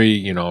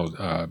surgery,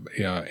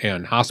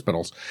 and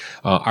hospitals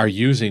are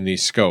using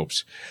these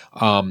scopes.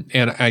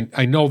 And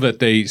I know that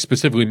they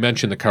specifically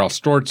mentioned the Karl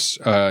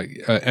Storz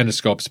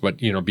endoscopes, but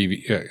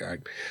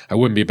I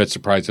wouldn't be a bit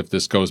surprised if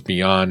this goes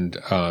beyond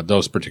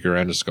those particular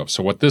endoscopes.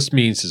 So what this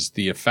means is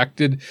the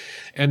affected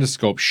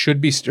endoscope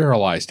should be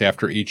sterilized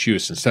after each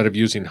use. Instead of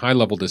using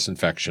high-level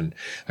disinfection,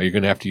 you're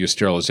going to have to use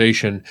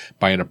sterilization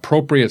by an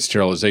appropriate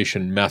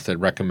sterilization method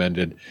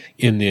recommended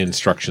in the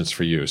instructions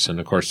for use.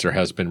 And of course, there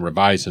has been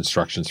revised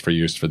instructions for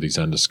use for these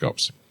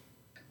endoscopes.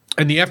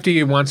 And the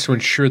FDA wants to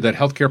ensure that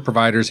healthcare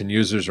providers and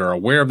users are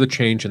aware of the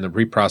change in the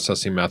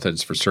reprocessing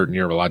methods for certain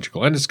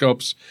urological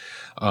endoscopes,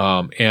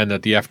 and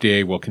that the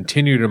FDA will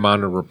continue to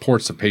monitor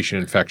reports of patient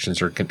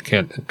infections or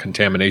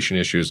contamination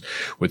issues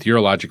with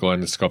urological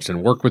endoscopes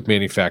and work with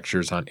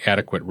manufacturers on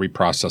adequate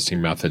reprocessing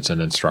methods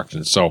and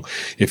instructions. So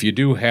if you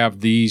do have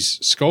these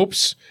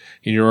scopes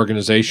in your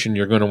organization,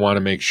 you're going to want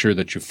to make sure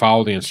that you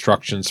follow the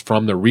instructions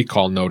from the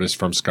recall notice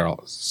from Karl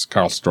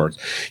Storz.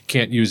 You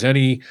can't use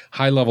any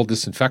high-level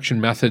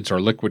disinfection methods or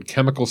liquid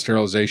chemical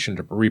sterilization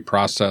to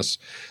reprocess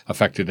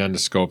affected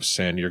endoscopes,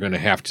 and you're going to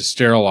have to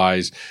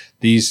sterilize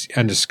these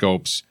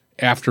endoscopes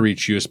after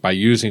each use by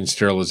using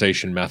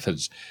sterilization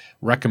methods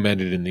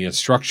recommended in the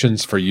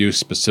instructions for use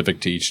specific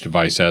to each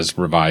device as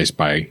revised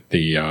by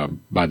the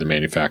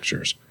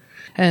manufacturers.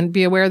 And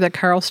be aware that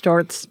Karl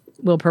Storz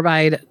will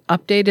provide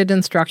updated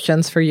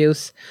instructions for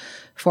use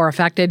for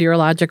affected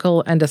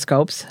urological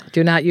endoscopes.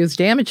 Do not use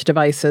damaged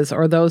devices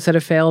or those that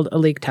have failed a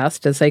leak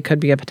test, as they could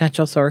be a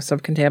potential source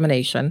of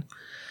contamination.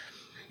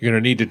 You're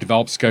going to need to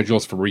develop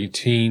schedules for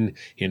routine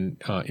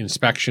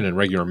inspection and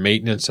regular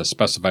maintenance as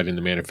specified in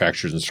the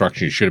manufacturer's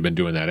instructions. You should have been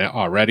doing that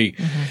already.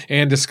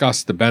 And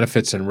discuss the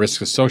benefits and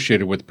risks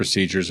associated with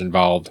procedures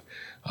involving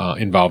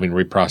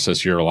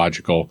reprocessed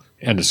urological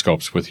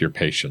endoscopes with your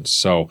patients.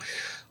 So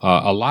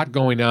a lot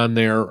going on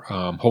there.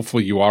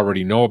 Hopefully you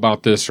already know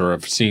about this or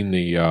have seen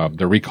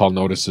the recall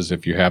notices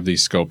if you have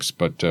these scopes,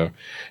 but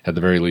at the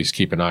very least,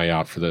 keep an eye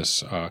out for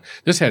this.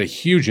 This had a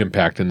huge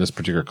impact in this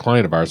particular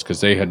client of ours because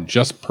they had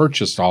just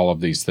purchased all of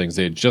these things.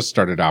 They had just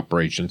started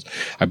operations.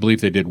 I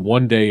believe they did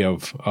 1 day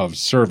of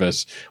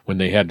service when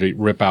they had to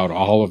rip out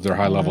all of their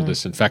high-level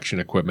disinfection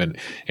equipment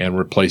and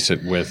replace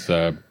it with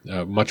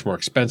much more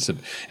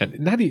expensive. And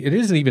it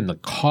isn't even the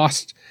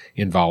cost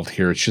involved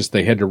here. It's just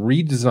they had to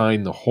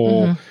redesign the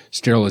whole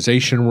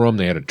sterilization room.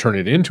 They had to turn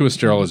it into a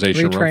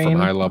sterilization room from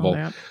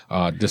high-level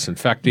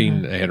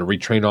disinfecting. They had to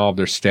retrain all of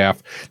their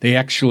staff. They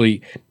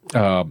actually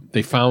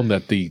they found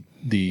that the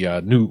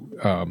new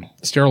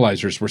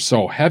sterilizers were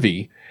so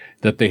heavy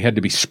that they had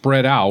to be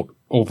spread out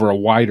over a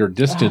wider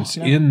distance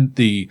in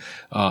the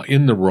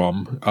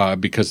room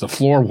because the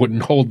floor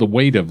wouldn't hold the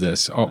weight of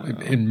this.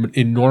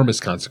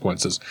 Enormous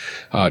consequences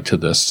to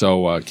this.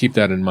 So keep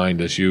that in mind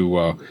as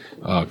you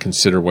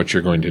consider what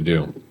you're going to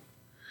do.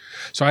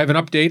 So I have an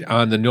update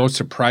on the No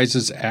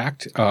Surprises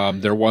Act.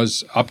 There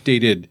was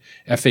updated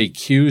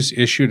FAQs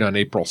issued on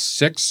April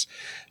 6th.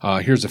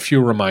 Here's a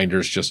few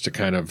reminders just to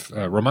kind of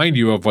remind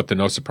you of what the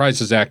No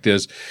Surprises Act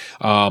is.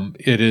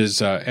 It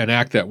is an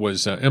act that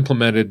was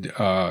implemented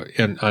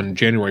on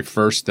January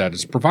 1st that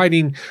is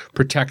providing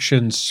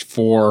protections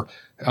for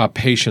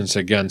patients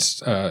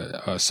against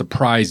a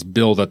surprise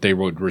bill that they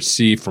would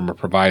receive from a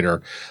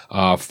provider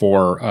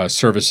for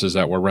services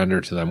that were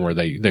rendered to them where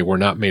they were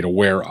not made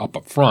aware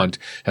up front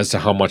as to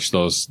how much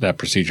that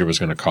procedure was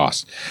going to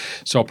cost.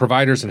 So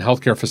providers and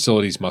healthcare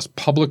facilities must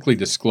publicly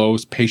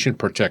disclose patient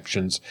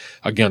protections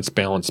against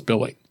balance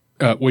billing.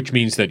 Which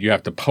means that you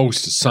have to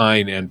post,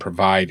 sign, and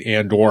provide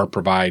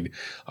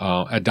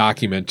a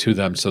document to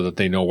them so that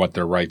they know what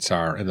their rights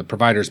are. And the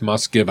providers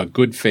must give a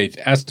good faith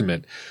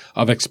estimate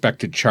of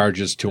expected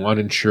charges to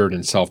uninsured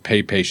and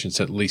self-pay patients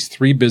at least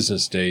 3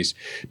 business days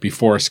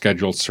before a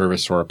scheduled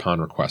service or upon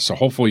request. So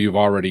hopefully you've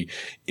already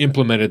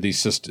implemented these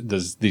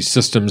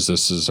systems.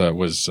 This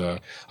was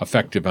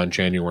effective on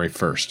January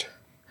 1st.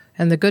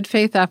 And the good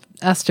faith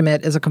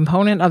estimate is a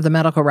component of the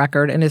medical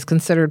record and is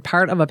considered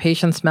part of a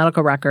patient's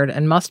medical record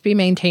and must be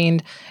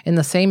maintained in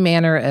the same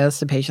manner as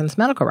the patient's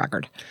medical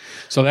record.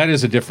 So that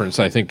is a difference.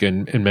 I think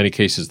in many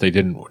cases they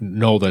didn't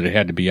know that it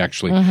had to be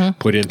actually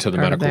put into the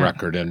medical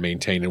record and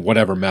maintained in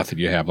whatever method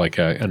you have, like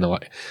an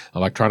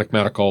electronic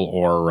medical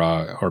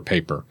or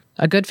paper.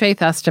 A good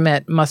faith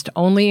estimate must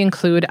only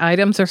include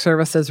items or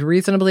services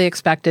reasonably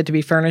expected to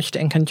be furnished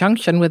in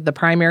conjunction with the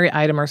primary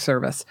item or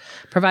service.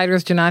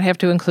 Providers do not have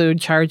to include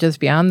charges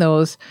beyond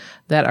those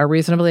that are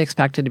reasonably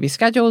expected to be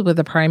scheduled with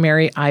the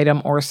primary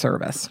item or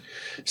service.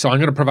 So I'm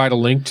going to provide a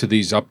link to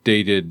these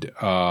updated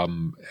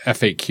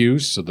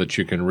FAQs so that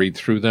you can read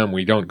through them.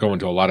 We don't go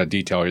into a lot of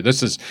detail here.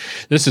 This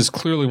is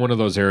clearly one of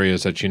those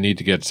areas that you need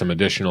to get some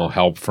additional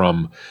help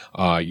from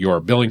your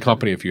billing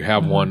company if you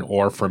have one,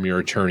 or from your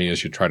attorney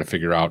as you try to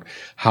figure out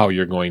how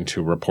you're going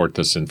to report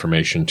this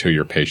information to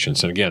your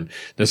patients. And again,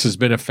 this has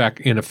been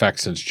in effect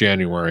since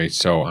January,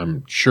 so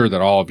I'm sure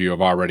that all of you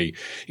have already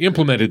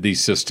implemented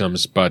these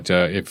systems. But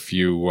if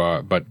you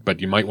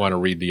you might want to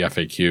read the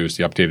FAQs,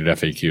 the updated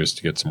FAQs,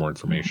 to get some more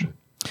information.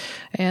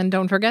 And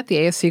don't forget, the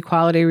ASC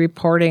quality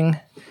reporting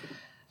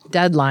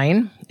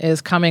deadline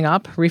is coming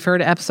up. Refer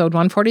to episode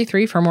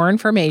 143 for more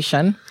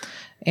information.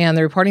 And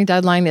the reporting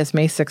deadline is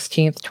May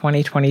 16th,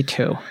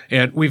 2022.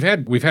 And we've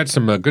had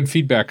some good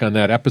feedback on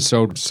that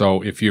episode.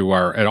 So if you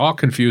are at all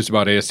confused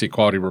about ASC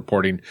quality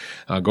reporting,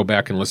 go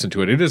back and listen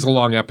to it. It is a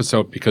long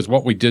episode because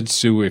what we did,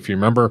 Sue, if you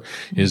remember,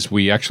 is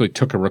we actually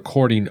took a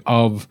recording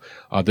of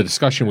the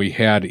discussion we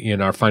had in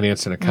our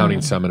finance and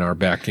accounting seminar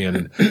back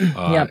in,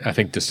 I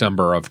think,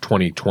 December of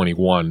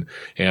 2021,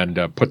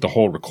 and put the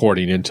whole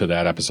recording into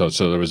that episode.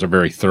 So there was a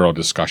very thorough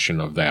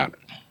discussion of that.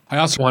 I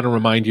also want to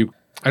remind you,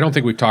 I don't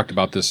think we've talked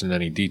about this in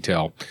any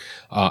detail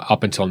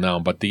up until now,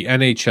 but the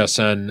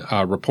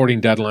NHSN reporting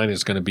deadline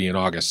is going to be in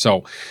August.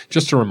 So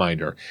just a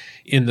reminder,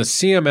 in the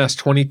CMS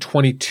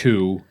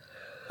 2022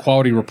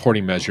 quality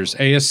reporting measures,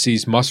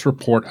 ASCs must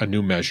report a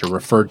new measure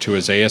referred to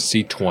as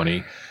ASC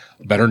 20,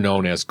 better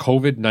known as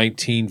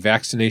COVID-19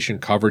 vaccination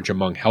coverage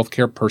among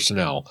healthcare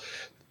personnel,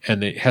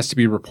 and it has to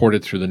be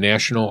reported through the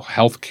National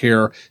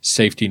Healthcare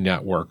Safety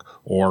Network,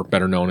 or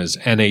better known as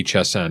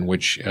NHSN,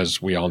 which,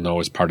 as we all know,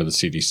 is part of the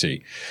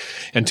CDC.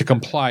 And to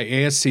comply,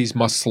 ASCs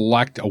must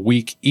select a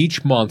week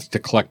each month to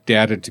collect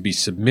data to be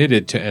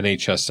submitted to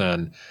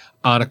NHSN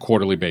on a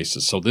quarterly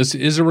basis. So this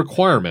is a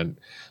requirement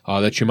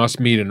that you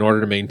must meet in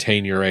order to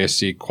maintain your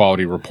ASC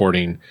quality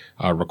reporting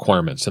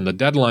requirements. And the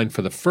deadline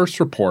for the first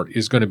report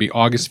is going to be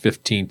August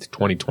 15th,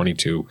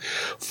 2022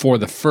 for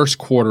the first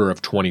quarter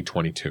of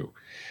 2022.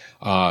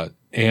 So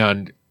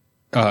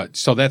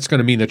that's going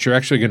to mean that you're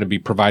actually going to be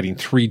providing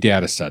 3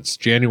 data sets,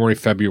 January,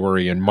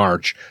 February, and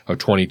March of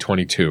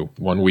 2022,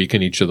 1 week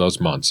in each of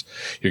those months.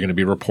 You're going to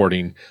be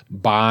reporting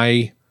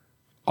by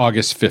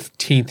August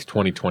 15th,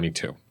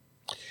 2022.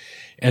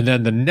 And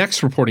then the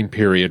next reporting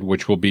period,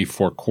 which will be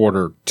for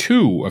quarter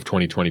 2 of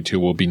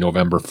 2022, will be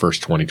November 1st,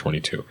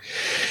 2022.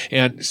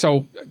 And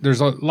so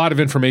there's a lot of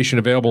information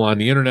available on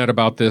the internet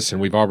about this,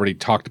 and we've already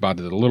talked about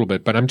it a little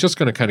bit, but I'm just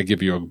going to kind of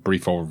give you a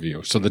brief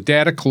overview. So the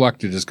data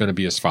collected is going to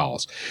be as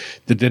follows.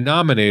 The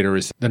denominator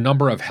is the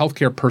number of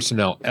healthcare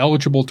personnel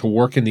eligible to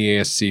work in the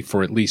ASC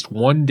for at least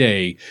 1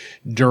 day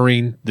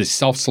during the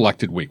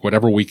self-selected week,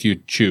 whatever week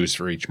you choose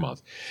for each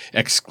month,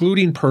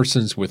 excluding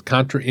persons with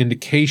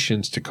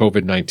contraindications to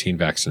COVID-19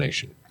 vaccination.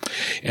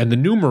 And the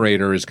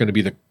numerator is going to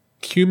be the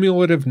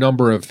cumulative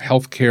number of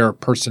healthcare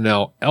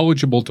personnel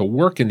eligible to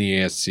work in the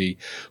ASC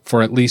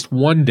for at least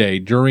 1 day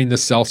during the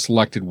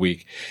self-selected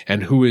week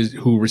and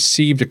who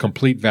received a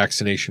complete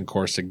vaccination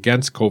course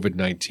against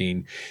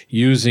COVID-19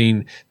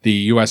 using the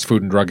U.S.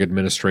 Food and Drug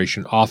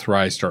Administration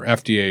authorized or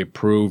FDA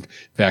approved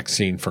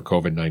vaccine for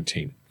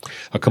COVID-19.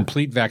 A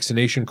complete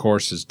vaccination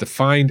course is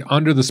defined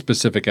under the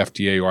specific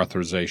FDA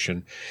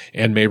authorization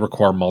and may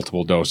require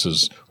multiple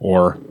doses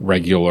or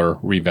regular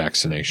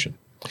revaccination.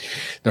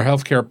 The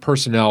healthcare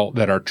personnel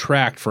that are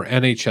tracked for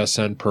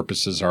NHSN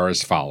purposes are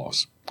as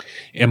follows.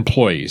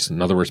 Employees,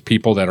 in other words,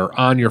 people that are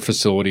on your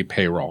facility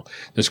payroll.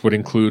 This would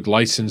include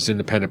licensed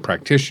independent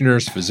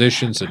practitioners,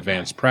 physicians,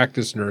 advanced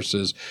practice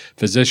nurses,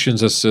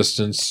 physician's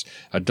assistants,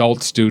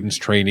 adult students,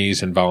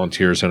 trainees, and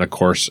volunteers, and of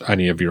course,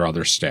 any of your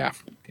other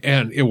staff.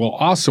 And it will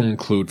also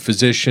include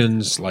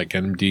physicians like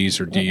MDs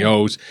or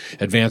DOs,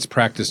 advanced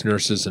practice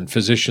nurses, and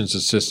physician's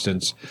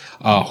assistants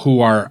who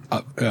are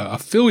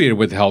affiliated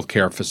with the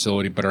healthcare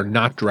facility but are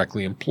not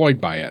directly employed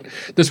by it.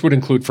 This would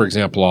include, for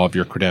example, all of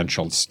your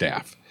credentialed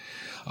staff.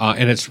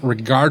 And it's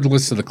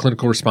regardless of the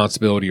clinical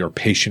responsibility or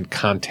patient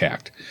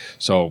contact.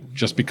 So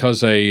just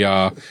because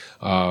a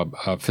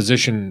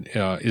physician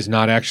is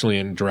not actually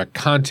in direct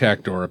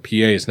contact or a PA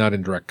is not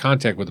in direct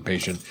contact with the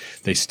patient,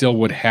 they still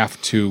would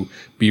have to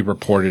be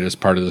reported as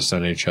part of this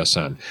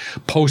NHSN.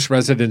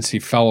 Post-residency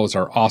fellows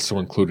are also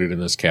included in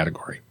this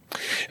category.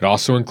 It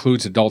also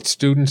includes adult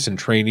students and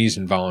trainees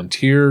and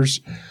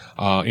volunteers,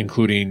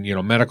 including,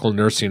 medical,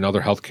 nursing, and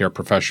other healthcare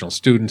professional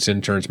students,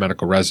 interns,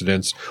 medical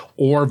residents,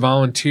 or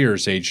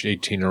volunteers aged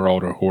 18 or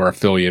older who are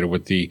affiliated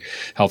with the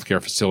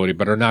healthcare facility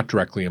but are not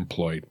directly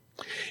employed.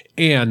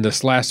 And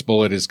this last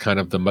bullet is kind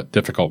of the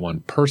difficult one.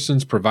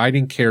 Persons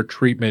providing care,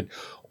 treatment,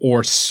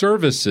 or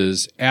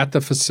services at the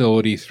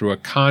facility through a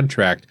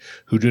contract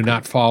who do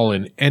not fall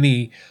in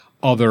any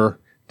other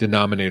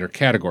denominator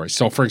category.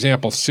 So, for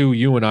example, Sue,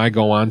 you and I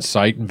go on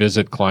site and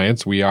visit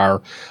clients. We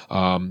are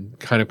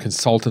kind of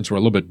consultants. We're a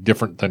little bit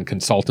different than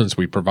consultants.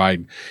 We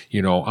provide,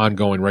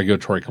 ongoing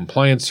regulatory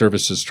compliance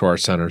services to our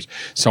centers.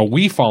 So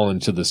we fall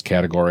into this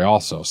category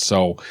also.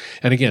 So,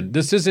 and again,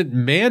 this isn't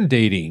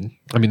mandating.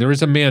 I mean, there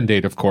is a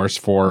mandate, of course,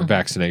 for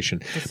vaccination,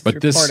 but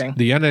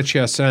the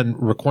NHSN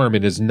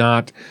requirement is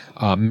not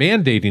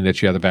mandating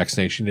that you have the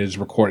vaccination. It is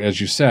required, as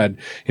you said,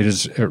 it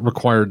is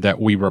required that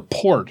we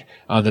report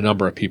on the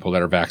number of people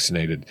that are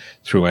vaccinated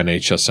through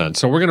NHSN.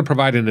 So we're going to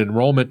provide an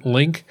enrollment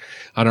link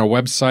on our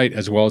website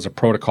as well as a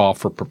protocol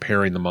for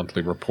preparing the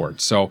monthly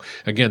report. So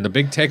again, the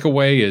big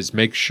takeaway is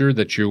make sure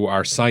that you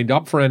are signed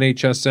up for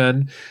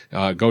NHSN.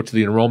 Go to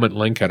the enrollment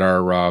link at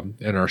our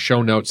in our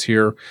show notes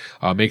here.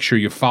 Make sure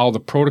you follow the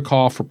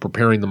protocol for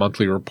preparing the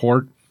monthly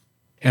report.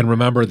 And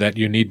remember that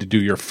you need to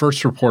do your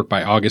first report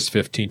by August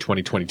 15,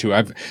 2022.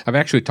 I've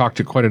actually talked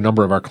to quite a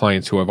number of our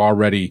clients who have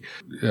already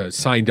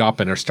signed up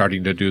and are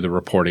starting to do the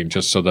reporting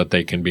just so that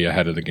they can be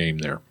ahead of the game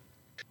there.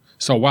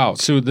 So, wow,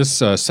 Sue, this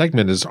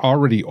segment is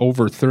already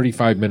over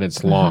 35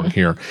 minutes long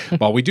here.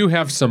 But we do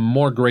have some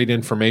more great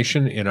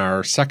information in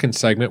our second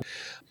segment.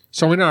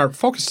 So in our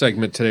focus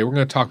segment today, we're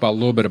going to talk about a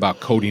little bit about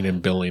coding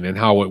and billing and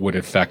how it would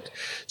affect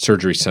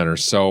surgery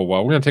centers. So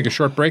we're going to take a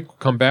short break, we'll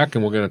come back,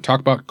 and we're going to talk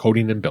about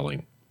coding and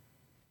billing.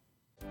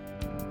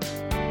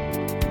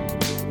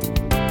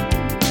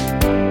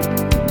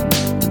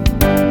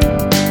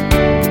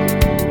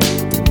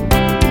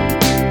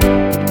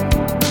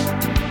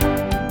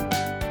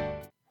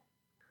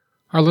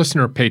 Our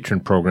listener patron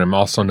program,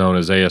 also known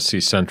as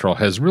ASC Central,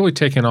 has really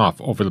taken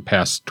off over the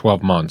past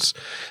 12 months,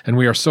 and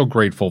we are so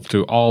grateful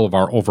to all of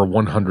our over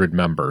 100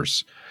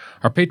 members.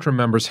 Our patron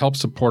members help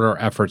support our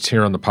efforts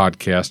here on the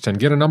podcast and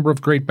get a number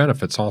of great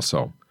benefits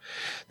also.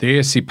 The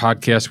ASC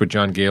Podcast with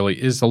John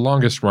Gailey is the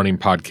longest-running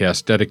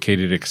podcast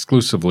dedicated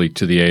exclusively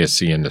to the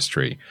ASC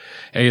industry.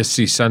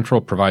 ASC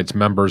Central provides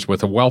members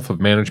with a wealth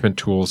of management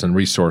tools and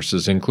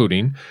resources,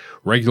 including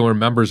regular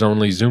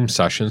members-only Zoom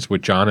sessions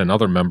with John and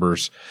other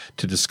members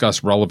to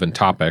discuss relevant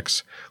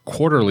topics,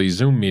 quarterly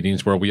Zoom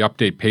meetings where we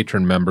update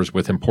patron members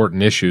with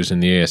important issues in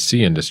the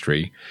ASC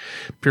industry,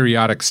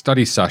 periodic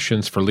study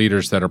sessions for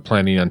leaders that are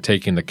planning on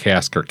taking the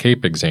CASC or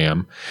CAPE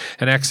exam,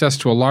 and access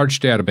to a large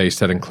database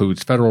that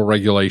includes federal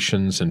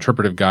regulations,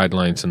 interpretive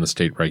guidelines, and the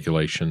state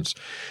regulations,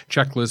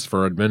 checklists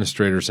for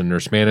administrators and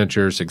nurse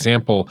managers,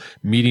 example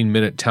meeting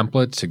minute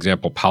templates,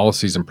 example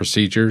policies and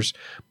procedures,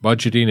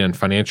 budgeting and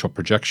financial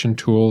projection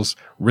tools,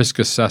 risk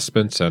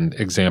assessments, and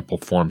example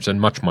forms, and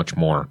much, much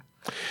more.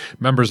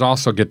 Members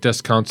also get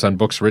discounts on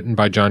books written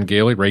by John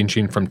Gailey,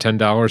 ranging from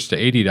 $10 to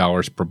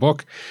 $80 per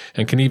book,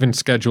 and can even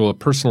schedule a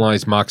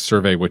personalized mock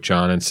survey with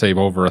John and save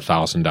over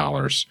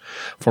 $1,000.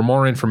 For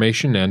more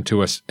information and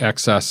to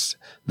access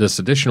this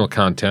additional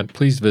content,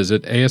 please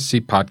visit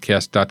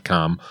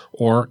ascpodcast.com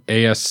or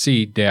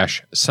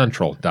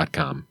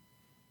asc-central.com.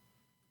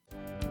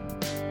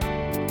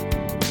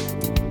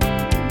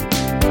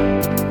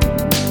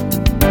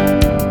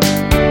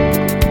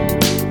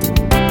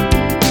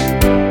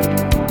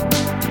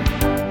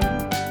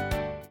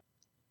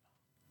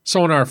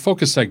 So in our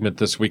focus segment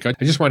this week, I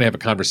just want to have a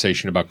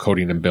conversation about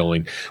coding and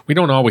billing. We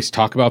don't always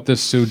talk about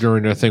this, Sue,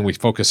 during our thing. We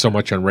focus so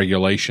much on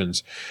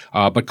regulations.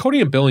 But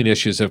coding and billing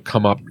issues have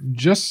come up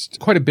just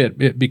quite a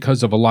bit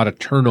because of a lot of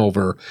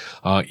turnover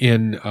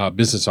in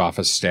business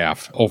office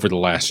staff over the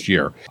last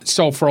year.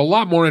 So for a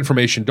lot more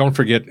information, don't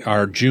forget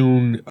our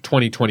June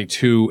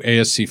 2022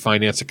 ASC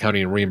Finance,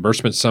 Accounting, and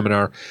Reimbursement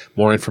Seminar.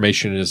 More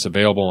information is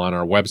available on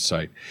our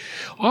website.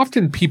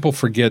 Often people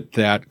forget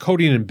that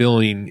coding and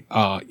billing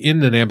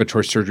in an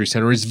ambulatory surgery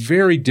center is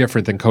very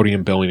different than coding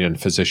and billing in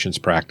physician's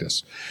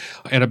practice.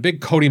 And a big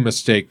coding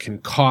mistake can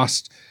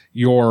cost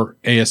your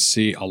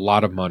ASC a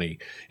lot of money,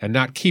 and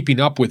not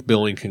keeping up with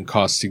billing can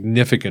cause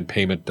significant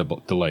payment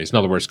delays. In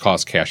other words,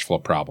 cause cash flow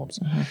problems.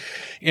 Mm-hmm.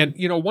 And,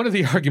 one of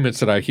the arguments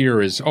that I hear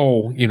is,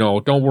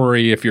 don't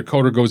worry, if your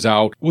coder goes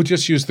out, we'll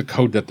just use the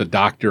code that the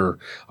doctor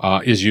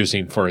is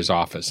using for his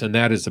office. And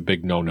that is a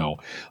big no-no.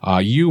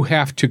 You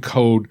have to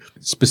code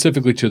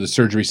specifically to the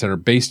surgery center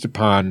based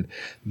upon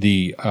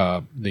the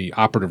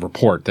operative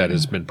report that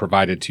has been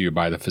provided to you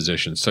by the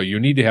physician. So you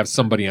need to have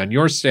somebody on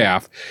your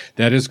staff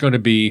that is going to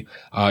be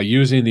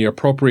using the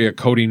appropriate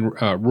coding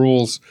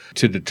rules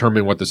to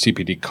determine what the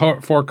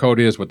CPT-4 code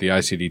is, what the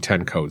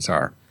ICD-10 codes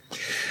are.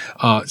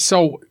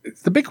 So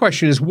the big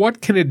question is,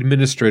 what can an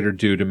administrator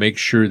do to make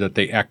sure that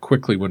they act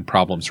quickly when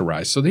problems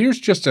arise? So here's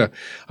just a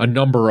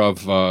number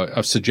of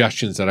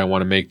suggestions that I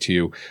want to make to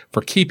you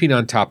for keeping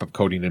on top of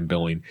coding and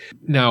billing.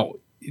 Now,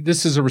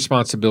 this is a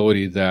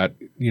responsibility that,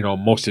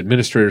 most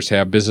administrators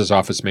have, business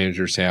office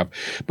managers have.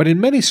 But in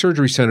many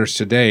surgery centers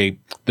today,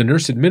 the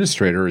nurse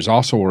administrator is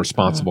also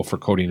responsible for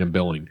coding and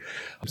billing.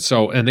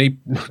 And they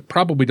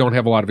probably don't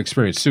have a lot of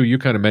experience. Sue, you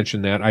kind of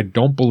mentioned that. I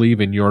don't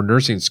believe in your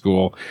nursing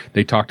school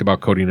they talked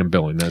about coding and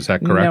billing. Is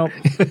that correct?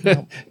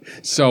 Nope.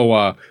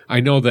 So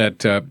I know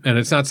that, and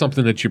it's not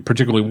something that you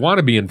particularly want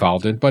to be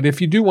involved in, but if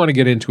you do want to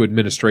get into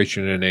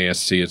administration in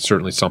ASC, it's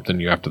certainly something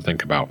you have to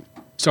think about.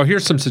 So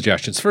here's some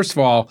suggestions. First of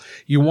all,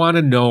 you want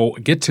to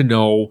get to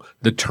know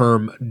the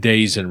term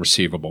days in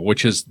receivable,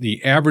 which is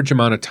the average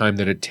amount of time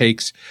that it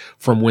takes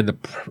from when the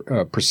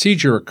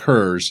procedure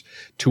occurs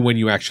to when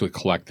you actually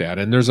collect that.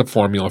 And there's a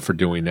formula for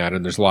doing that.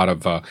 And there's a lot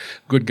of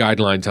good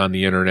guidelines on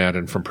the internet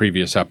and from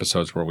previous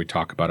episodes where we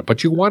talk about it.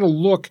 But you want to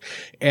look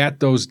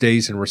at those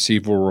days in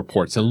receivable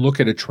reports and look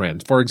at a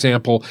trend. For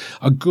example,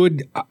 a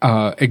good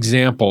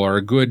example or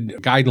a good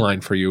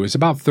guideline for you is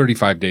about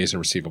 35 days in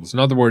receivables.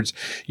 In other words,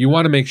 you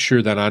want to make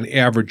sure that on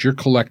average you're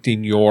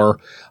collecting your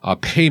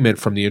payment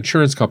from the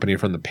insurance company or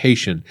from the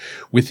patient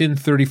within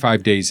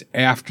 35 days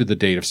after the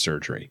date of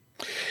surgery.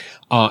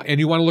 And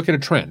you want to look at a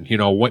trend.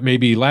 What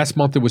maybe last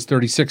month it was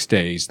 36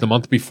 days. The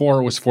month before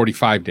it was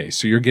 45 days.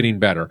 So you're getting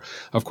better.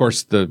 Of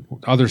course, the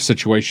other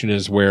situation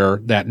is where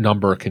that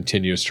number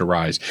continues to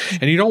rise.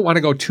 And you don't want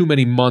to go too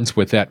many months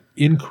with that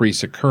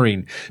increase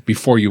occurring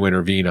before you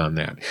intervene on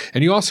that.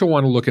 And you also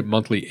want to look at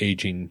monthly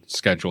aging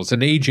schedules.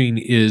 And aging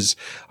is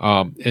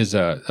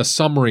a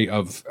summary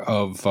of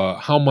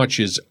how much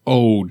is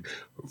owed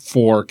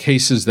for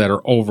cases that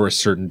are over a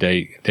certain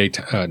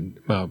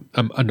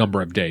a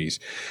number of days.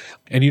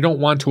 And you don't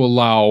want to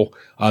allow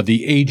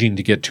the aging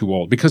to get too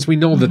old, because we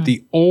know that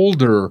the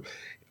older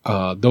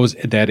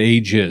that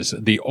age is,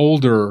 the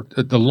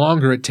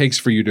longer it takes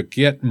for you to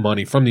get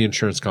money from the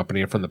insurance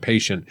company and from the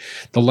patient,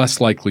 the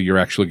less likely you're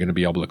actually going to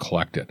be able to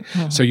collect it.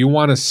 So you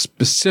want to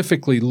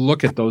specifically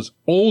look at those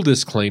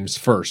oldest claims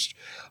first,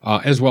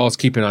 as well as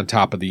keeping on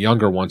top of the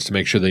younger ones to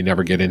make sure they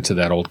never get into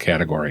that old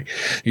category.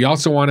 You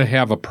also want to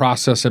have a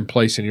process in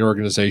place in your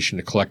organization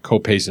to collect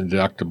copays and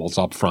deductibles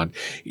up front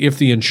if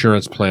the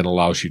insurance plan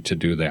allows you to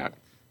do that.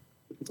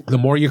 the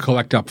more you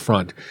collect up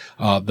front,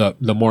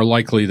 the more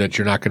likely that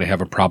you're not going to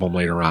have a problem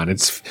later on.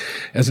 It's,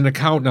 as an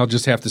accountant, I'll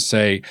just have to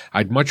say,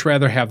 I'd much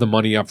rather have the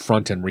money up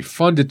front and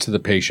refund it to the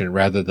patient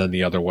rather than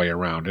the other way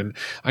around. And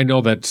I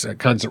know that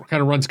kind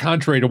of runs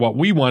contrary to what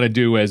we want to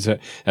do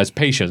as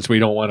patients. We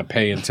don't want to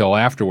pay until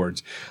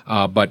afterwards.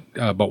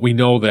 But we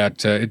know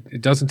that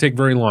it doesn't take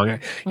very long.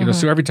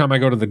 So every time I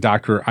go to the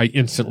doctor, I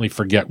instantly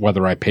forget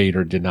whether I paid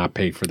or did not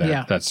pay for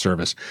that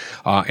service.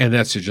 And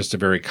that's just a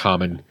very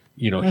common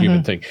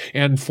human thing.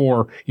 And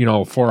for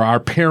our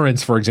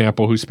parents, for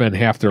example, who spend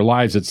half their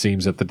lives, it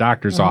seems, at the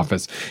doctor's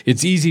office,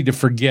 it's easy to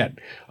forget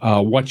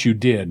what you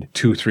did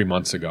 2-3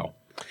 months ago.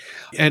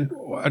 And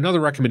another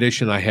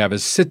recommendation I have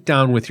is sit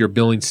down with your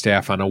billing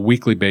staff on a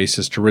weekly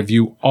basis to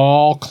review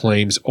all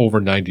claims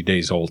over 90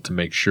 days old to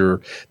make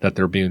sure that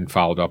they're being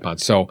followed up on.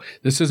 So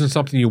this isn't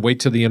something you wait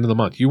till the end of the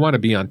month. You want to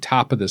be on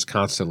top of this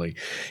constantly.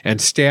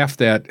 And staff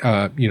that,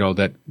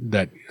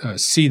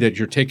 see that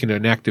you're taking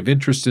an active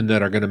interest in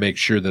that are going to make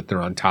sure that they're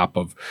on top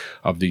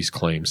of these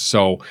claims.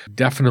 So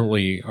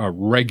definitely a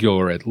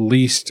regular, at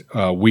least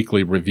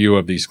weekly review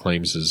of these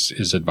claims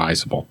is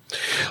advisable.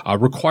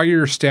 Require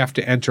your staff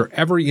to enter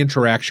every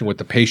interaction with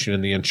the patient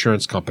and the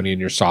insurance company in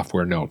your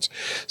software notes.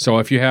 So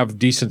if you have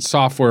decent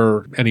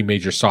software, any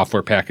major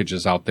software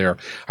packages out there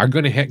are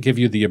going to give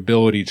you the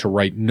ability to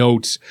write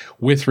notes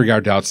with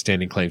regard to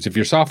outstanding claims. If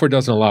your software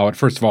doesn't allow it,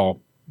 first of all,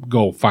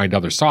 go find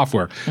other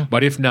software.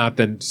 But if not,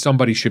 then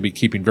somebody should be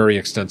keeping very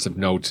extensive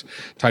notes,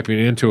 typing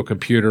it into a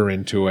computer,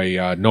 into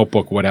a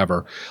notebook,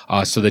 whatever,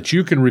 so that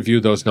you can review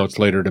those notes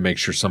later to make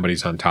sure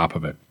somebody's on top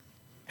of it.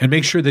 And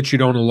make sure that you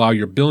don't allow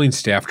your billing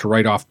staff to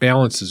write off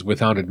balances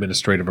without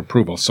administrative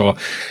approval. So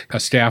a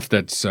staff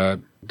that's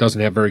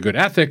doesn't have very good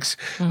ethics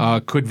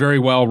could very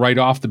well write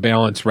off the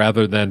balance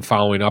rather than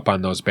following up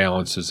on those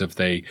balances if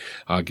they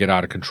get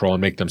out of control and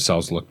make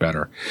themselves look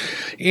better.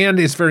 And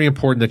it's very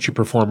important that you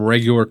perform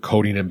regular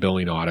coding and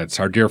billing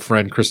audits. Our dear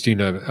friend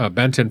Christina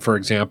Benton, for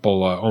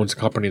example, owns a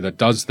company that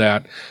does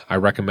that. I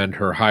recommend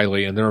her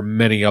highly, and there are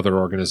many other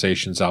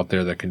organizations out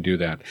there that can do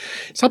that.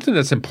 Something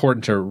that's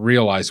important to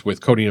realize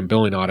with coding and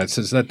billing audits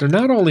is that they're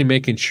not only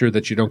making sure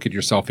that you don't get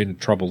yourself into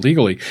trouble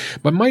legally,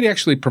 but might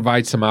actually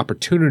provide some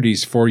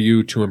opportunities for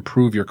you to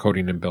improve your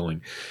coding and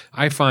billing.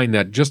 I find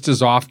that just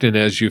as often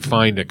as you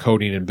find a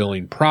coding and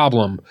billing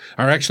problem,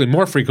 or actually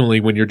more frequently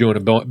when you're doing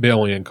a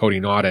billing and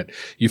coding audit,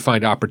 you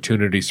find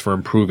opportunities for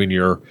improving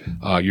your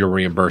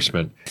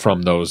reimbursement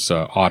from those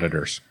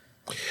auditors.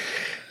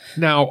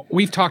 Now,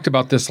 we've talked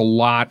about this a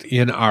lot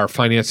in our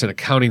finance and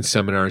accounting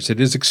seminars. It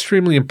is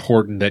extremely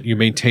important that you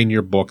maintain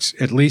your books,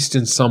 at least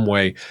in some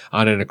way,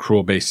 on an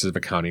accrual basis of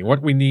accounting.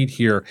 What we need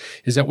here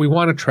is that we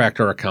want to track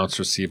our accounts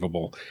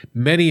receivable.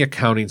 Many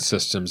accounting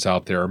systems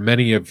out there,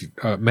 many of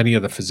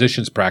the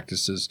physicians'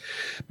 practices,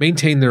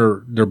 maintain their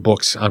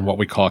books on what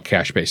we call a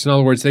cash base. In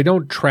other words, they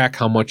don't track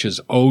how much is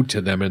owed to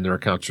them in their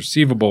accounts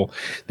receivable.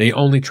 They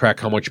only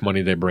track how much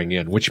money they bring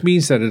in, which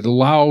means that it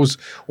allows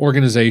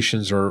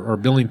organizations or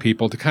billing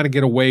people to kind of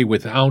get away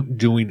without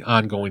doing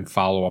ongoing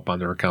follow-up on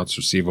their accounts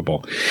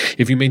receivable.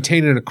 If you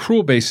maintain an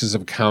accrual basis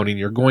of accounting,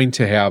 you're going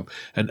to have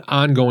an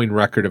ongoing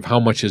record of how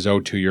much is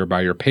owed to you by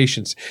your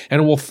patients,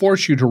 and it will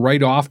force you to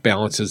write off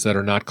balances that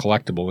are not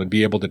collectible and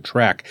be able to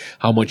track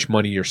how much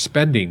money you're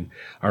spending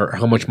or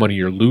how much money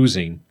you're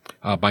losing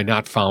by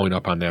not following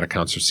up on that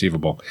accounts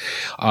receivable.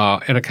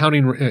 And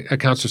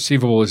accounts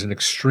receivable is an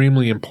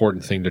extremely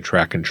important thing to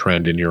track and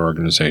trend in your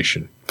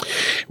organization.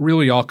 It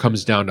really all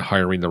comes down to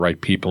hiring the right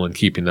people and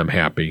keeping them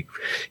happy.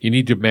 You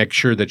need to make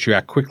sure that you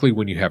act quickly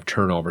when you have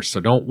turnover.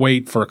 So don't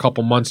wait for a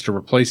couple months to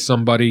replace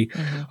somebody.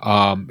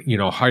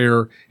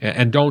 Hire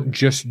and don't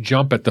just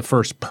jump at the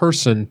first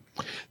person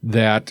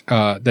that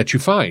you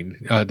find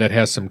that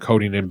has some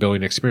coding and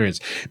billing experience.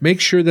 Make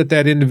sure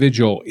that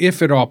individual,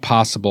 if at all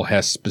possible,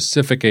 has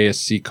specific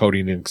ASC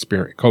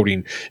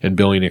coding and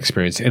billing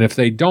experience. And if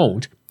they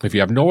don't, if you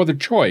have no other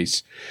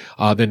choice,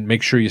 then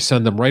make sure you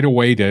send them right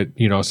away to,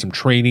 some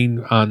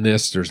training on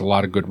this. There's a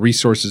lot of good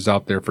resources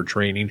out there for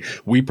training.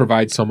 We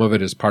provide some of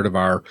it as part of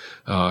our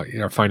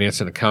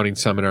finance and accounting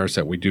seminars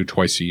that we do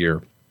twice a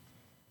year.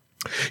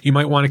 You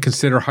might want to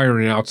consider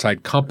hiring an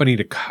outside company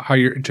to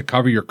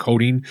cover your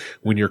coding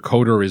when your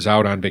coder is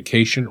out on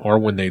vacation or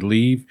when they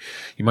leave.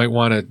 You might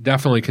want to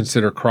definitely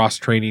consider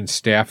cross-training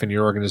staff in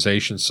your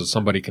organization so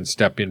somebody can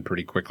step in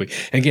pretty quickly.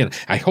 Again,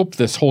 I hope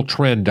this whole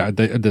trend,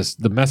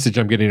 the message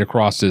I'm getting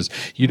across is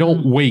you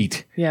don't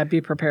wait. Yeah, be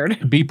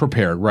prepared. Be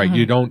prepared, right?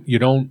 Mm-hmm. You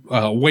don't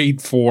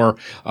wait for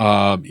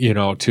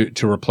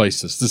to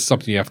replace this. This is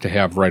something you have to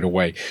have right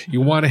away.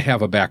 You want to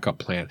have a backup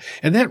plan,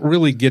 and that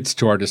really gets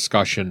to our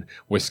discussion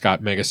with Scott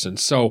Scott Megason.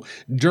 So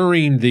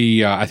during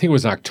the, I think it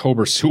was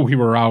October, so we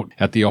were out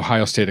at the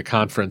Ohio State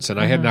Conference, and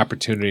I had an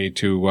opportunity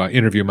to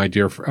interview my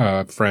dear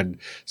friend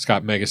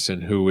Scott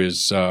Megason, who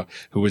was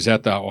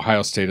at the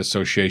Ohio State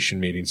Association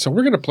meeting. So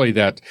we're going to play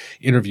that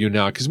interview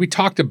now because we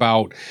talked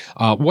about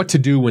what to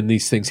do when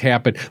these things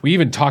happen. We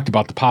even talked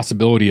about the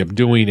possibility of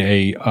doing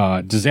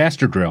a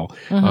disaster drill.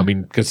 I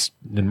mean, because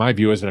in my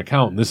view as an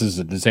accountant, this is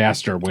a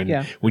disaster when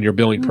your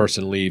billing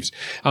person leaves.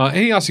 And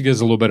he also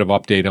gives a little bit of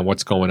update on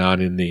what's going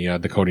on in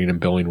the coding and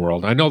billing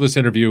world. I know this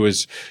interview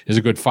is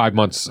a good 5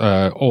 months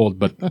old,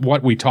 but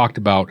what we talked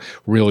about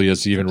really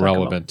is even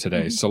relevant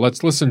today. So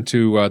let's listen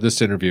to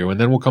this interview, and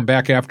then we'll come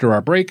back after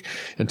our break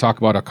and talk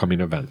about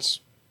upcoming events.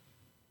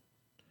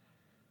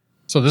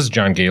 So this is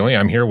John Gailey.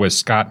 I'm here with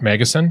Scott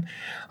Megason.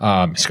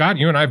 Scott,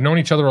 you and I have known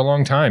each other a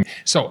long time.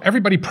 So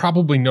everybody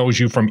probably knows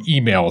you from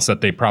emails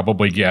that they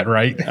probably get,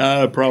 right?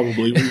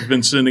 Probably. We've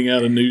been sending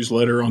out a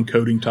newsletter on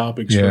coding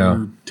topics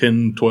for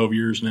 10, 12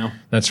 years now.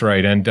 That's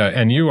right.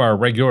 And you are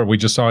regular. We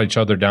just saw each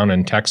other down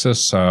in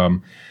Texas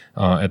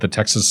at the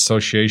Texas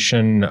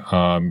Association.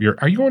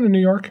 Are you going to New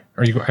York?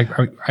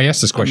 I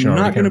asked this question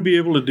already. I'm not going to be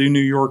able to do New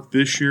York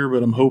this year,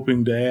 but I'm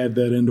hoping to add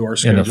that into our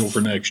schedule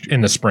for next year.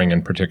 In the spring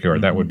in particular.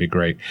 That would be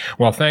great.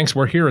 Well, thanks.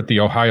 We're here at the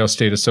Ohio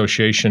State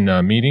Association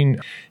meeting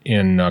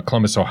in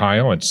Columbus,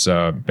 Ohio. It's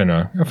been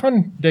a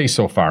fun day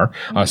so far.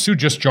 Sue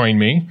just joined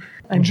me.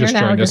 I'm here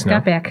now. Just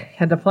got back.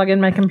 Had to plug in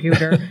my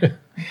computer.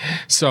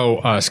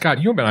 So,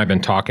 Scott, you and I have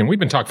been talking. We've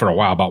been talking for a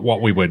while about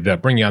what we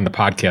would bring you on the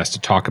podcast to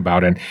talk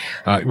about, and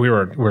we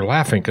were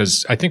laughing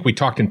because I think we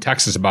talked in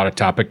Texas about a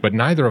topic, but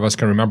neither of us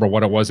can remember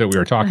what it was that we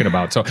were talking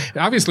about. So,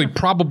 obviously,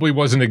 probably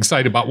wasn't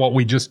excited about what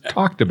we just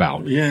talked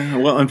about. Yeah.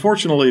 Well,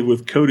 unfortunately,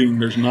 with coding,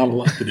 there's not a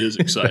lot that is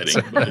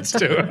exciting.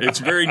 It's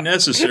very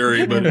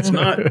necessary, but it's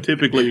not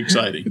typically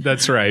exciting.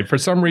 That's right. For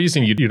some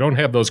reason, you don't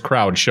have those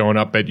crowds showing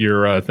up at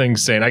your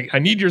things saying, "I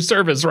need your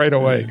service right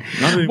away."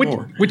 Not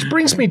anymore. Which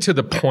brings me to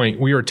the point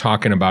we were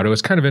talking about. It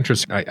was kind of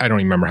interesting. I don't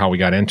even remember how we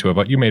got into it,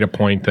 but you made a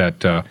point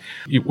that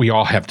we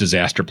all have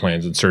disaster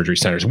plans in surgery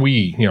centers.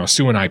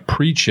 Sue and I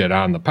preach it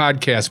on the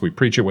podcast. We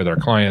preach it with our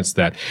clients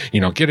that,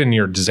 get in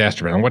your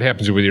disaster plan. What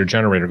happens if your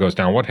generator goes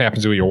down? What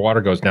happens if your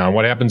water goes down?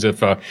 What happens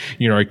if, a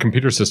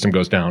computer system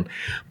goes down?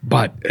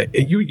 But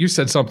you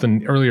said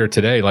something earlier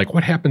today, like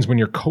what happens when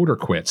your coder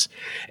quits?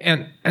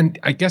 And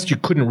I guess you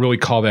couldn't really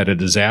call that a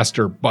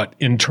disaster, but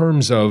in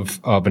terms of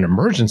an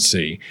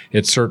emergency,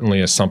 it certainly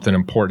is something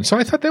important. So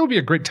I thought that would be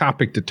a great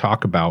topic to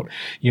talk about,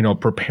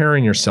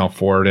 preparing yourself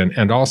for it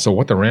and also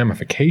what the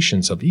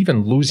ramifications of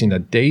even losing a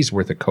day's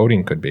worth of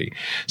coding could be.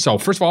 So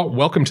first of all,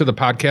 welcome to the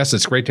podcast.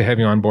 It's great to have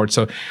you on board.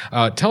 So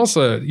tell us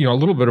a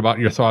little bit about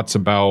your thoughts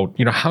about,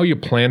 how you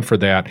plan for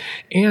that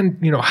and,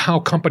 how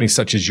companies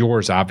such as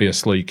yours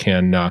obviously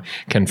can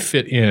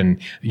fit in,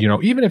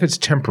 even if it's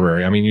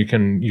temporary. I mean, you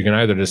can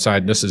either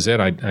decide this is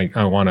it.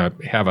 I want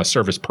to have a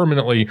service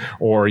permanently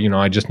or,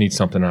 I just need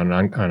something on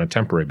a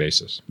temporary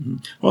basis.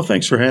 Well,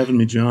 thanks for having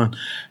me, John.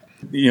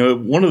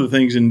 One of the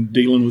things in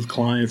dealing with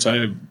clients,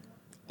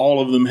 all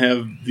of them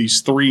have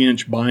these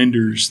 3-inch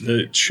binders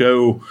that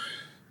show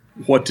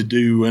what to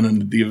do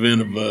in the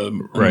event of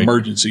an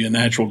emergency, a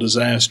natural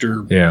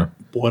disaster,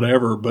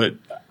 whatever. But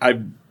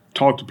I've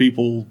talked to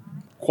people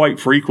quite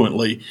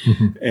frequently,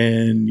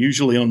 and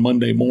usually on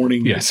Monday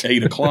morning at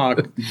 8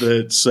 o'clock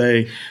that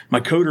say, my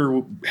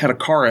coder had a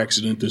car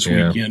accident this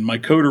weekend. My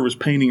coder was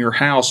painting her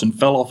house and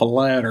fell off a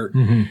ladder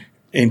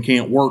and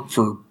can't work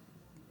for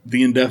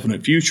the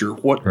indefinite future.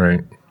 What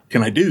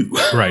can I do?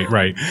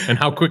 Right. And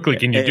how quickly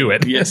can you do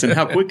it? Yes, and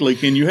how quickly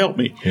can you help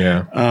me?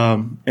 Yeah.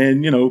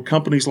 And,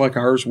 companies like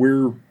ours,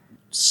 we're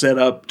set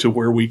up to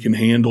where we can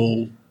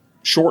handle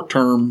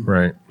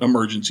short-term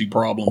emergency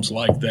problems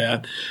like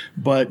that.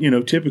 But,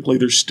 typically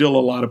there's still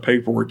a lot of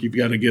paperwork. You've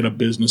got to get a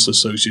business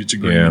associates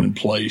agreement in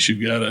place.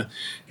 You've got to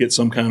get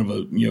some kind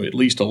of at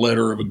least a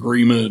letter of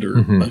agreement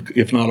or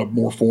if not a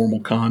more formal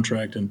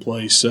contract in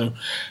place. So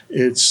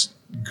it's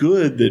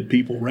good that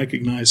people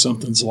recognize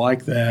something's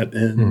like that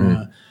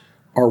and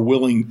are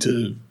willing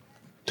to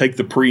take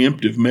the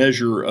preemptive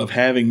measure of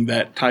having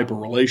that type of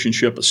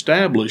relationship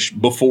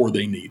established before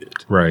they need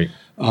it. Right.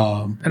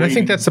 And I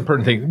think that's the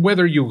important thing.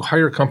 Whether you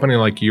hire a company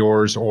like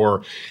yours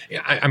or,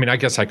 I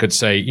guess I could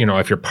say,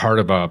 if you're part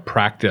of a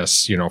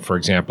practice, for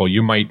example,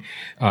 you might,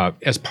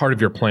 as part of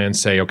your plan,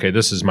 say, okay,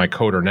 this is my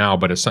coder now,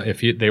 but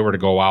if they were to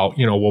go out,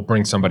 we'll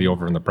bring somebody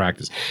over in the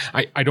practice.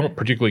 I don't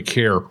particularly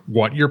care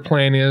what your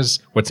plan is.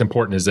 What's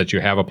important is that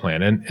you have a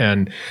plan.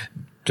 And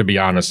to be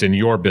honest, in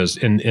your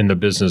in the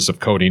business of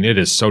coding, it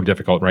is so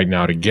difficult right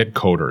now to get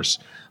coders,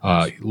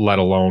 let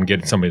alone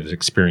get somebody that's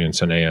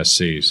experienced in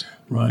ASCs.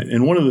 Right.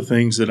 And one of the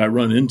things that I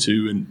run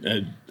into,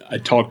 and I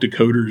talk to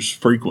coders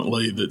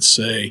frequently that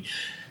say,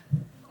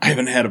 I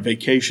haven't had a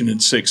vacation in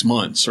 6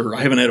 months, or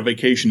I haven't had a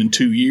vacation in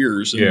 2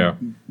 years.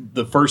 And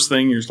the first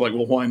thing is like,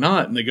 well, why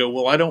not? And they go,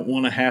 well, I don't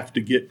want to have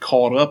to get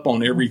caught up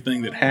on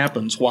everything that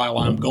happens while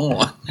I'm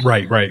gone.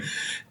 Right.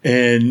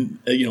 And,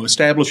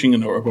 establishing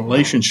a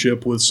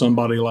relationship with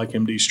somebody like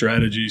MD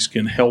Strategies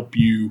can help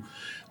you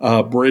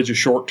bridge a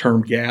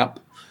short-term gap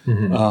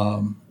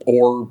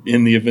or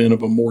in the event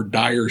of a more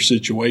dire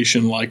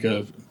situation, like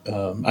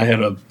I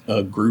had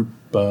a group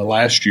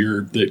last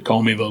year that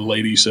called me. The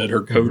lady said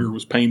her coder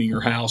was painting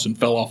her house and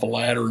fell off a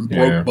ladder and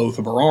broke both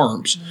of her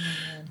arms,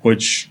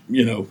 which,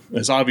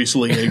 is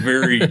obviously a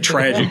very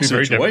tragic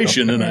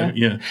situation.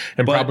 And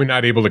probably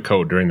not able to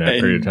code during that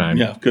period of time.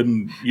 Yeah,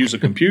 couldn't use a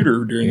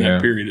computer during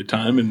that period of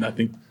time. And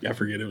I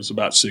forget, it was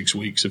about 6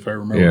 weeks, if I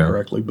remember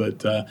correctly.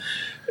 But,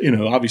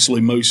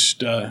 obviously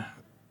most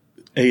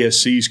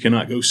ASCs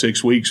cannot go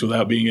 6 weeks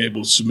without being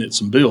able to submit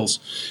some bills.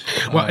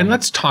 Well, and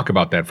let's talk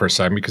about that for a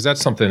second, because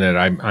that's something that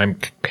I'm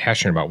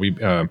passionate about. We've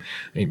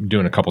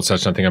doing a couple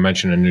sessions. I think I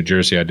mentioned in New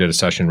Jersey, I did a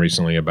session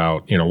recently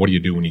about, what do you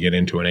do when you get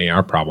into an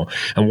AR problem?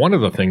 And one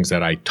of the things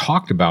that I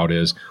talked about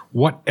is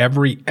what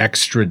every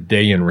extra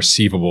day in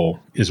receivable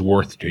is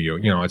worth to you.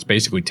 It's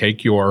basically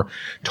take your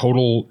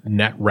total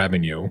net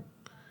revenue,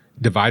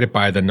 divide it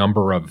by the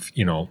number of,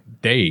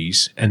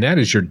 days, and that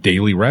is your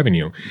daily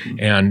revenue.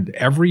 And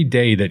every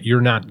day that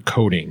you're not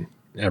coding,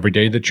 every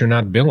day that you're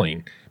not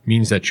billing,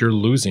 means that you're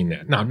losing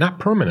that. Now, not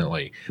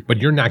permanently,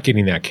 but you're not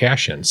getting that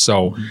cash in.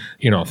 So,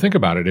 think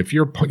about it. If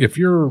you're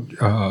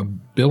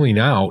billing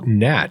out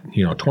net,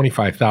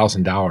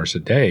 $25,000 a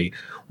day,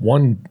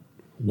 1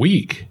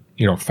 week,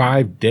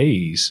 5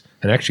 days,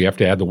 and actually you have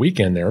to add the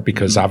weekend there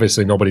because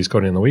obviously nobody's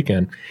coding on the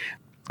weekend,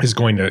 is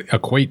going to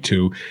equate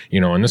to,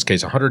 in this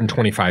case,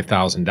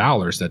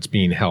 $125,000 that's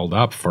being held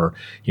up for,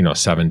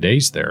 7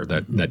 days there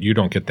that you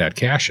don't get that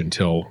cash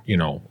until,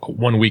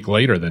 1 week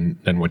later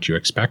than what you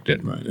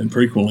expected. Right. And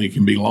frequently it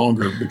can be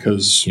longer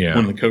because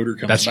when the coder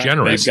comes that's back,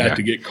 generous, they've got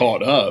to get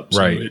caught up.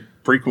 So it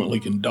frequently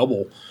can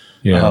double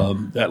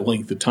that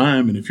length of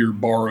time. And if you're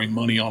borrowing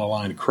money on a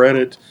line of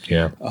credit,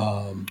 you're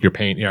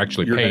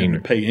actually paying to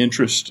pay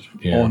interest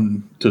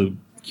on to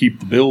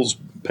keep the bills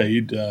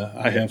paid.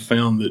 I have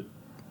found that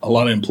a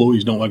lot of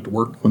employees don't like to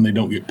work when they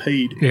don't get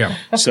paid. Yeah.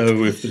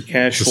 So if the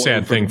cash it's a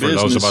sad thing for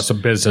those of us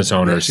business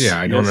owners.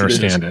 I don't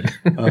understand it.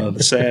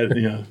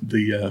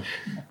 The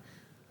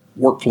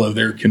workflow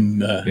there can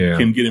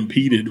get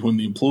impeded when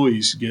the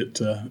employees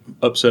get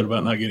upset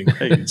about not getting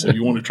paid. So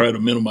you want to try to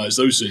minimize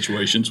those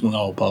situations when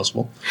all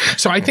possible.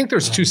 So I think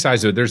there's two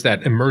sides of it. There's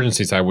that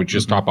emergency side we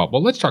just talked about.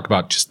 Well, let's talk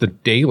about just the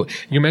daily.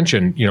 You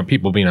mentioned,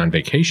 people being on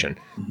vacation.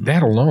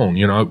 That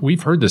alone,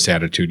 we've heard this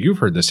attitude. You've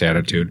heard this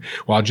attitude.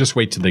 Well, I'll just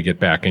wait till they get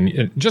back.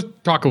 And just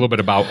talk a little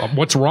bit about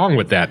what's wrong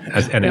with that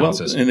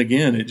analysis. Well, and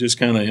again, it just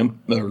kind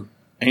of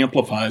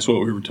amplifies what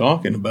we were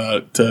talking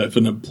about. If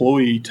an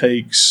employee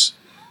takes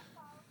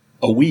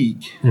a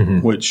week,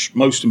 which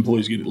most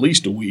employees get at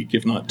least a week,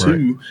 if not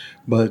two.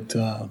 Right. But,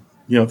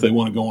 if they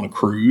want to go on a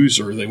cruise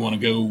or they want to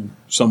go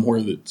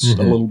somewhere that's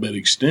a little bit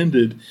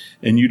extended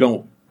and you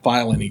don't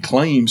file any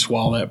claims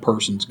while that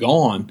person's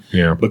gone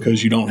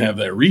because you don't have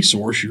that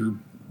resource, you're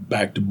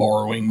back to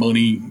borrowing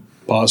money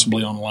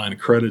possibly on a line of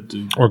credit.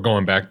 Or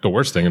going back, the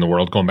worst thing in the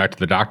world, going back to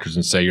the doctors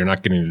and say, you're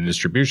not getting the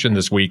distribution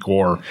this week,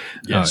 or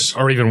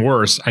even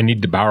worse, I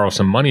need to borrow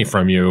some money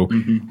from you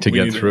to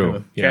get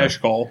through. Cash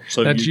call.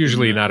 So that's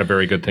usually not a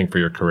very good thing for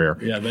your career.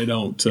 Yeah, they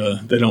don't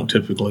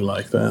typically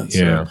like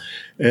that.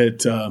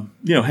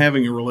 So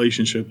having a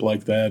relationship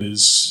like that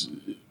is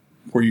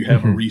where you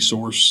have a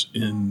resource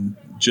in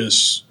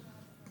just,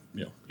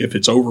 if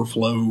it's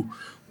overflow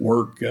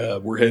work,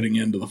 we're heading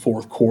into the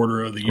fourth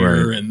quarter of the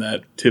year, and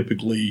that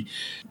typically,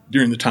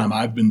 during the time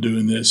I've been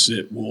doing this,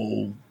 it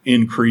will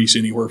increase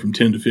anywhere from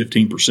 10 to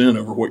 15%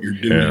 over what you're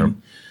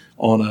doing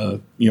on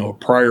a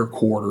prior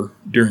quarter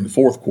during the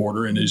fourth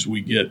quarter, and as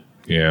we get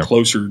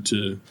closer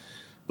to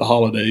the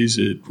holidays,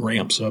 it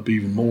ramps up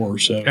even more.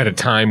 So at a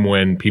time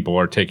when people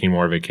are taking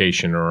more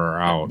vacation or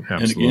are out,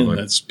 absolutely. And again,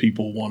 that's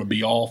people want to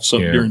be off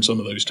during some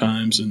of those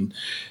times, and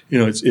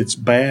it's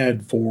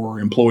bad for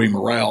employee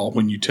morale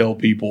when you tell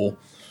people,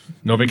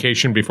 no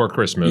vacation before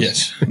Christmas.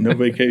 Yes, no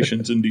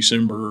vacations in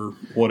December or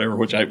whatever,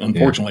 which I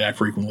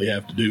frequently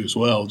have to do as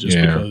well, just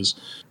because.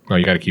 Well,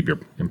 you got to keep your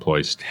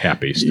employees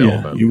happy still.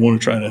 Yeah, you want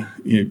to try to.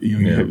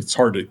 It's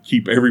hard to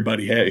keep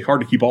everybody happy.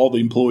 Hard to keep all the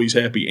employees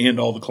happy and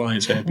all the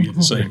clients happy at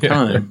the same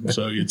time.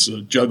 So it's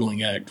a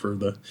juggling act for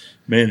the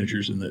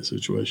managers in that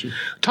situation.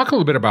 Talk a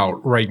little bit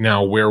about right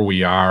now where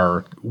we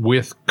are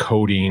with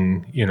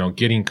coding.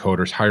 Getting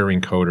coders,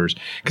 hiring coders,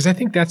 because I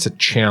think that's a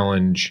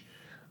challenge.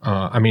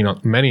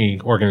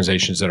 Many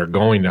organizations that are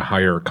going to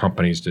hire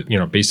companies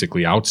to,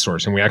 basically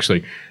outsource. And we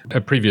actually, a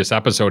previous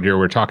episode here,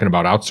 we're talking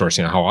about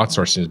outsourcing and how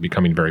outsourcing is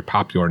becoming very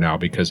popular now,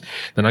 because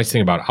the nice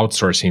thing about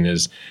outsourcing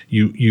is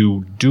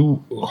you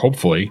do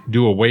hopefully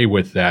do away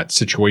with that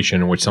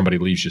situation in which somebody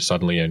leaves you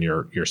suddenly and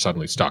you're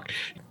suddenly stuck.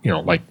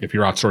 Like if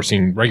you're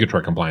outsourcing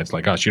regulatory compliance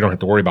like us, you don't have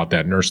to worry about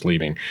that nurse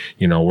leaving.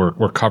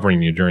 We're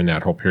covering you during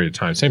that whole period of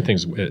time. Same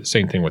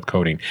thing with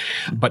coding.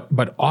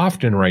 But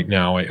often right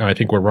now, I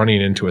think we're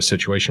running into a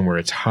situation where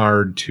it's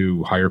hard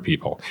to hire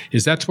people.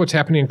 Is that what's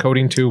happening in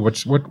coding too?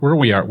 Where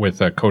we are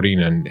with coding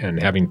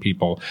and having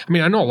people? I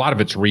mean, I know a lot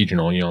of it's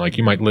regional. Like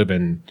you might live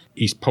in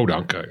East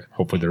Podunk.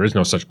 Hopefully there is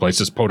no such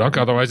place as Podunk.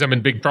 Otherwise, I'm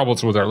in big trouble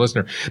with our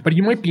listener. But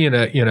you might be in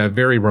a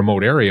very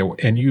remote area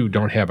and you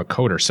don't have a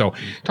coder. So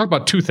talk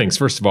about two things.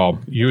 First of all,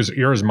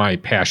 yours my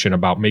passion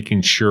about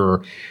making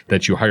sure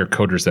that you hire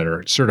coders that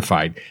are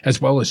certified,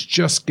 as well as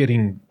just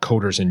getting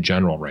coders in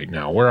general right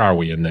now. Where are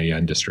we in the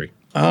industry?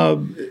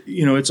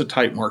 It's a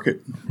tight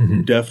market,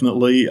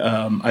 definitely.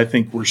 I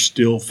think we're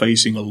still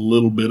facing a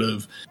little bit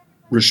of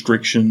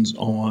restrictions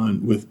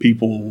with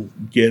people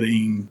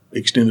getting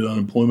extended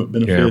unemployment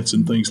benefits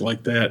and things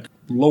like that.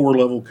 Lower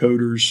level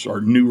coders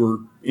or newer,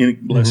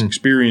 less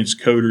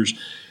experienced coders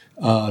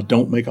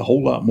don't make a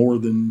whole lot more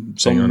than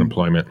some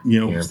unemployment.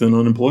 Than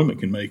unemployment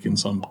can make in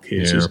some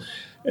cases.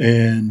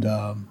 And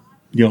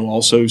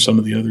also some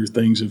of the other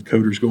things of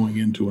coders going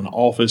into an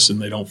office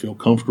and they don't feel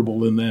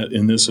comfortable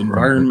in this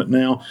environment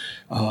now.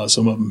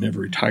 Some of them have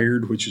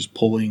retired, which is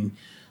pulling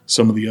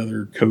some of the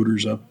other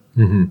coders up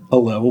a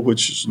level,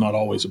 which is not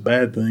always a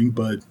bad thing.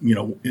 But,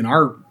 in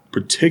our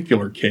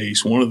particular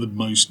case, one of the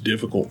most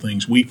difficult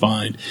things we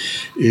find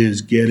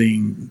is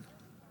getting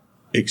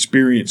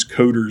experienced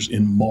coders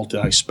in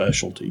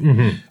multi-specialty.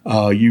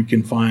 You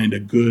can find a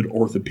good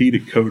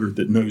orthopedic coder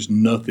that knows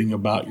nothing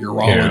about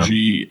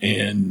urology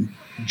and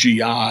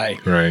GI,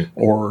 right?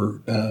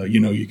 Or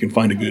you can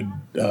find a good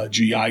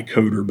GI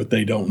coder, but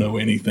they don't know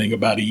anything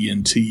about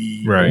ENT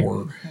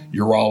or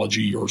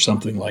urology or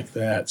something like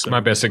that. So my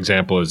best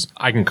example is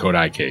I can code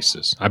eye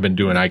cases. I've been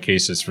doing eye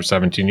cases for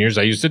 17 years.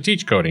 I used to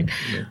teach coding,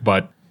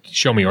 but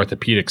show me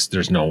orthopedics,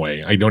 there's no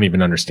way. I don't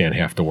even understand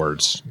half the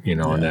words, in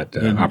that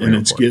and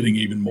it's getting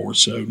even more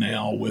so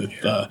now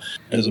with,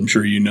 as I'm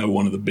sure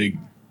one of the big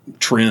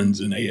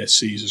trends in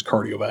ASCs is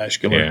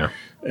cardiovascular. Yeah.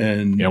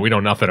 And we know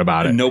nothing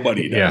about it.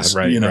 Nobody does.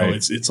 Yeah, right.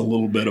 It's a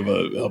little bit of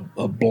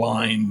a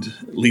blind,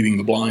 leading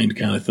the blind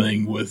kind of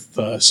thing with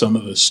some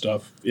of this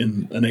stuff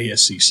in an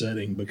ASC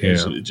setting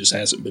because it just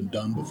hasn't been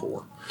done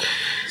before.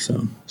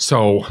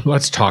 So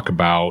let's talk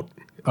about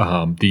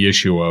the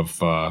issue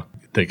of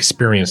the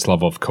experience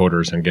level of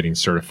coders and getting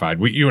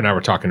certified. You and I were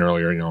talking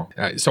earlier,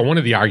 so one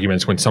of the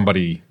arguments when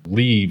somebody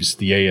leaves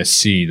the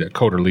ASC, the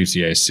coder leaves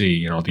the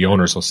ASC, the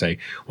owners will say,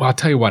 well, I'll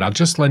tell you what, I'll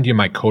just lend you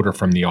my coder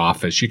from the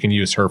office. You can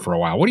use her for a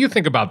while. What do you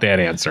think about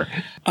that answer?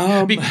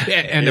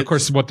 And of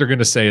course, what they're going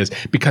to say is,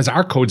 because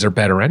our codes are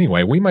better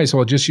anyway, we might as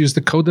well just use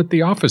the code that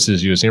the office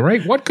is using,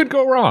 right? What could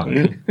go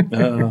wrong?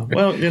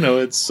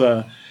 It's...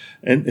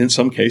 And in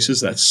some cases,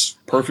 that's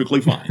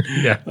perfectly fine.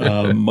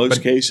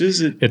 Most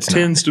cases, it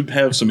tends to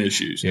have some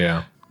issues.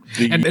 Yeah.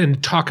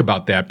 And talk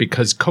about that,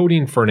 because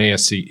coding for an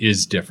ASC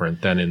is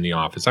different than in the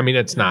office. I mean,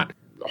 it's not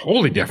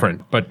wholly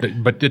different, but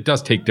it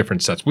does take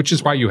different sets, which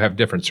is why you have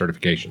different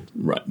certifications.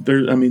 Right.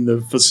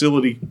 The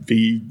facility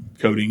fee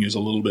coding is a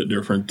little bit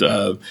different.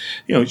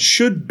 It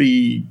should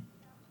be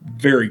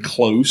very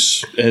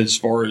close as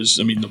far as,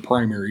 the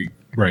primary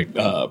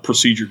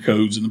procedure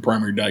codes and the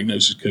primary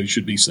diagnosis code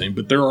should be the same.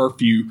 But there are a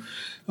few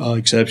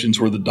exceptions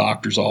where the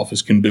doctor's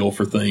office can bill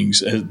for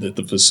things that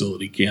the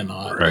facility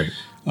cannot. Right.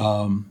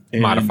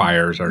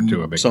 Modifiers are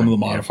too a big Some thing. of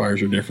the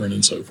modifiers are different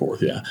and so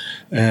forth. Yeah.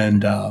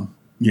 And,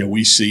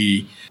 we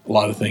see a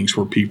lot of things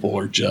where people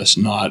are just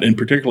not, and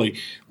particularly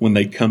when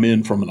they come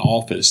in from an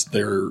office,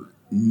 they're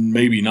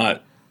maybe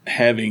not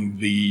having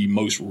the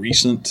most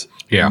recent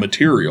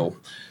material.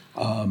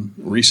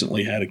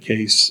 Recently had a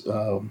case,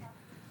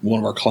 one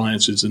of our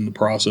clients is in the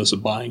process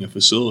of buying a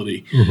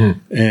facility,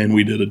 and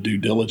we did a due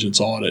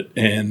diligence audit,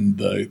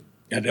 and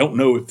I don't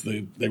know if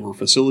they were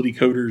facility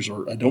coders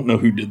or I don't know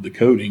who did the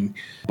coding,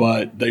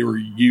 but they were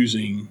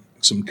using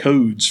some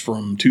codes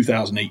from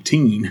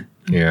 2018.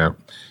 Yeah.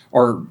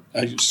 Or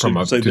I should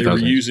say they were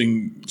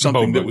using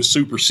something that was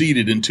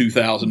superseded in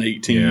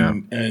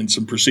 2018 and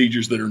some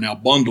procedures that are now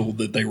bundled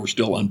that they were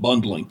still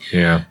unbundling.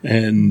 Yeah.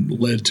 And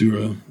led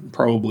to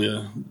probably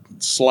a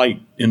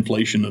slight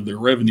inflation of their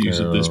revenues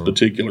at this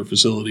particular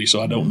facility.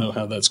 So I don't know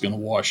how that's going to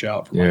wash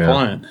out for my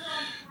client.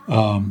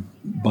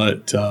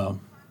 But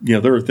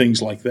there are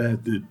things like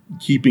that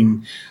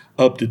keeping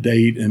up to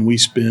date, and we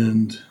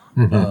spend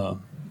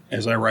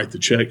as I write the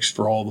checks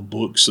for all the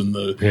books and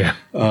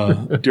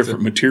the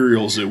different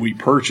materials that we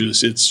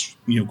purchase, it's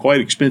quite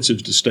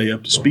expensive to stay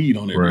up to speed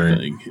on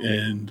everything. Right.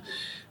 And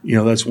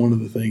that's one of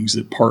the things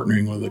that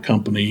partnering with a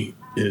company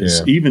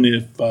is, even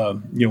if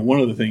one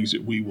of the things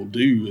that we will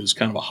do is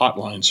kind of a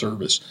hotline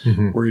service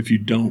where if you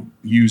don't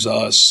use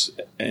us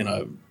in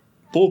a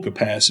full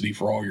capacity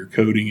for all your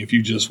coding, if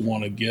you just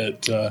want to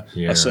get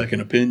a second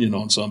opinion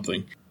on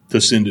something, to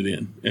send it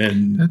in.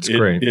 And that's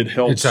great. It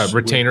helps. It's a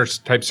retainer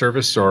type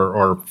service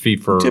or fee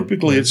for?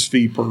 Typically it's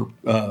fee per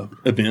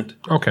event.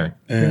 Okay.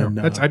 And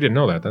I didn't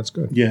know that. That's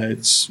good. Yeah,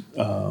 it's,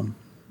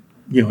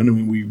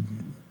 we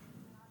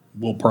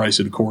will price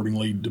it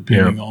accordingly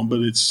depending on,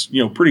 but it's,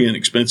 pretty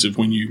inexpensive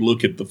when you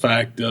look at the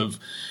fact of,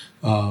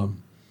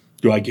 am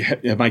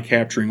I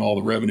capturing all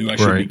the revenue I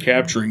should be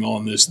capturing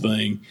on this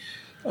thing?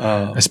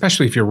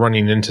 Especially if you're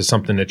running into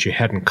something that you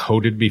hadn't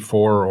coded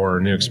before or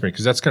a new experience,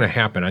 because that's going to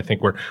happen. I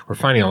think we're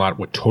finding a lot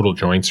with total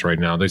joints right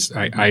now.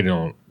 I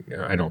don't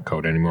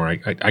code anymore.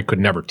 I could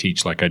never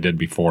teach like I did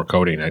before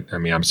coding.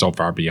 I'm so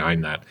far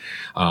behind that.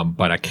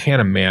 But I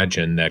can't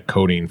imagine that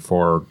coding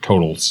for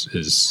totals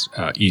is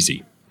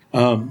easy.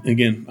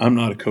 Again, I'm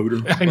not a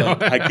coder. I know.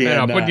 I can't.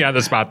 I'll put you on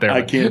the spot there.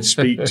 I can't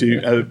speak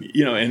to,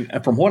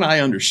 and from what I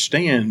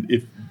understand,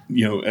 if,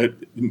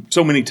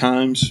 so many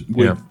times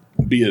with,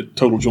 be it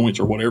total joints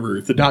or whatever,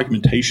 if the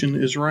documentation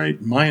is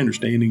right, my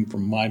understanding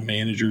from my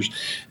managers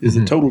is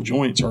that total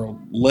joints are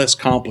less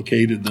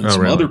complicated than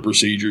some other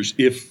procedures.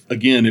 If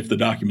the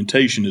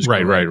documentation is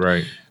correct.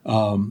 Right.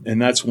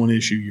 And that's one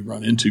issue you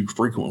run into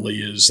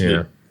frequently is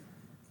that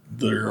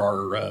there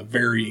are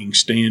varying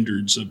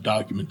standards of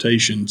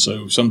documentation.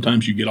 So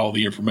sometimes you get all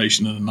the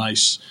information in a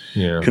nice,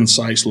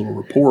 concise little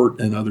report,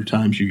 and other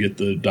times you get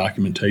the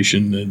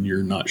documentation and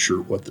you're not sure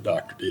what the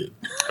doctor did.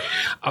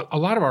 A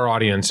lot of our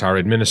audience are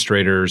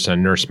administrators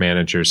and nurse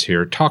managers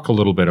here. Talk a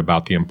little bit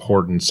about the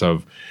importance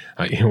of,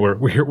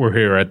 we're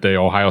here at the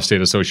Ohio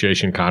State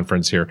Association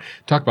conference here.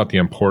 Talk about the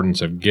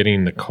importance of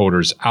getting the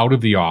coders out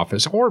of the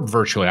office or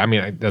virtually. I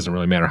mean, it doesn't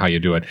really matter how you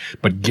do it,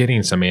 but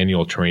getting some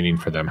annual training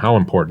for them. How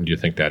important do you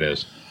think that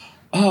is?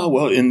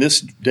 Well, in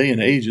this day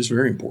and age, it's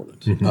very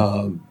important.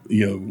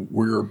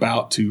 We're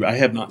about to, I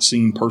have not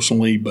seen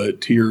personally,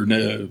 but here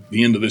at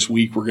the end of this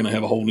week, we're going to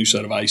have a whole new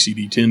set of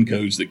ICD-10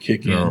 codes that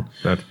kick in.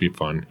 That'd be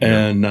fun.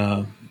 And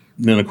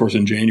then, of course,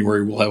 in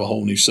January, we'll have a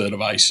whole new set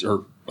of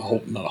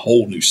not a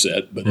whole new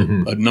set, but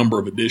a number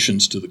of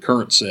additions to the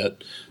current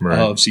set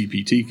of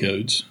CPT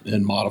codes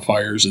and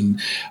modifiers.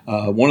 And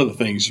one of the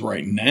things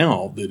right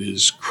now that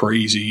is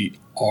crazy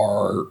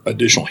are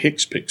additional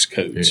HCPCS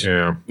codes.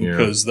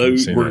 Because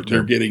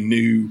they're getting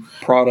new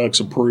products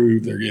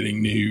approved. They're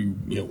getting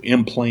new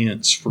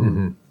implants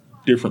for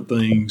different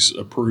things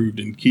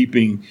approved, and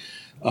keeping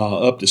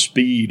up to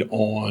speed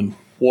on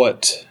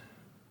what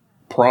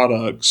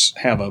products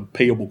have a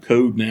payable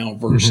code now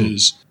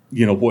versus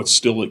what's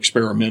still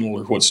experimental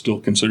or what's still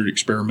considered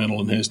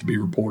experimental and has to be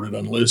reported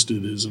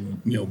unlisted is a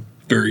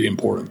very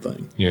important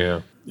thing.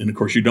 Yeah. And of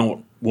course, you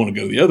don't want to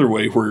go the other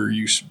way where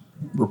you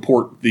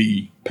report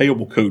the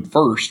payable code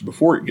first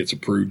before it gets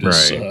approved,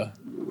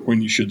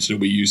 when you should still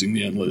be using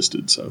the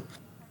unlisted. So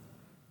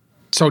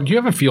do you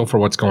have a feel for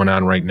what's going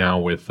on right now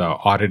with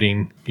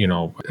auditing,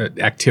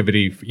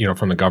 activity,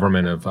 from the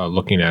government of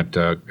looking at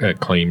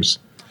claims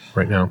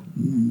right now?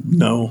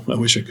 No, I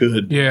wish I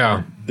could.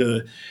 Yeah.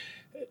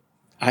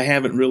 I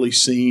haven't really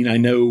seen. I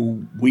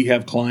know we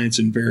have clients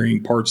in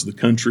varying parts of the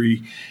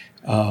country,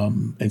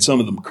 and some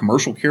of the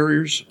commercial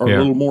carriers are a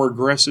little more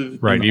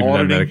aggressive. Right, even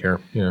on Medicare.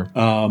 Yeah.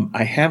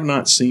 I have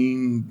not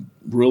seen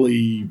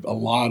really a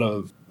lot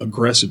of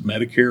aggressive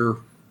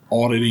Medicare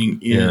auditing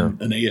in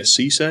an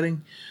ASC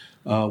setting.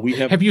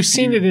 Have you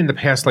seen it in the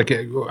past? Like,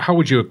 how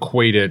would you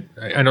equate it?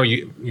 I know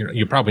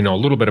you probably know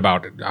a little bit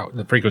about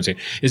the frequency.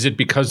 Is it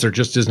because there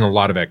just isn't a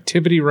lot of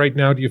activity right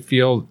now? Do you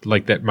feel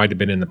like that might have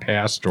been in the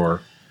past, or?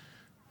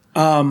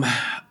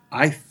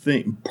 I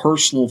think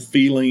personal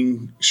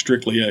feeling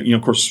strictly,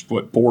 of course,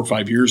 4 or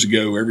 5 years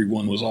ago,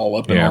 everyone was all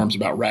up in arms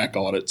about RAC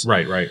audits.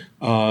 Right.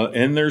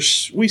 And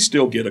we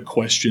still get a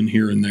question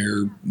here and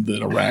there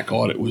that a RAC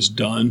audit was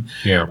done.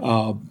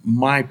 Yeah.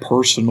 My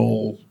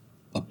personal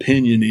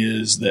opinion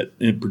is that,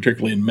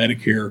 particularly in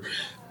Medicare,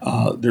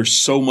 there's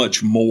so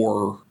much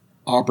more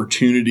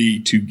opportunity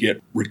to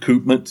get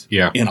recoupment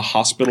in a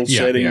hospital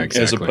setting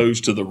as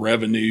opposed to the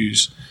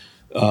revenues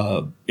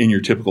in your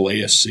typical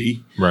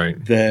ASC. Right.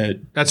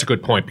 That's a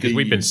good point, because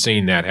we've been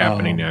seeing that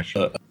happening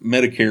nationally.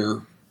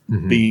 Medicare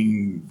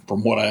being,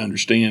 from what I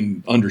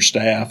understand,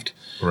 understaffed,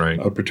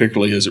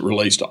 particularly as it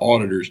relates to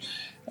auditors.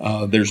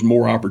 There's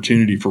more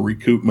opportunity for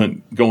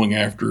recoupment going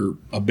after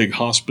a big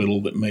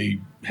hospital that may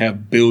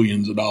have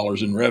billions of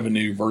dollars in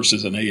revenue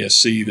versus an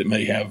ASC that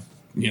may have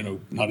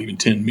not even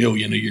 $10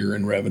 million a year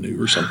in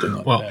revenue or something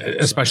like that. Well,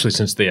 especially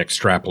since they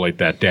extrapolate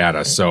that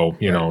data. So,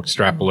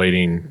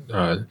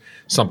 extrapolating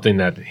something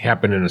that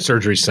happened in a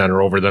surgery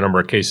center over the number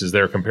of cases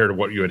there compared to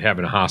what you would have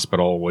in a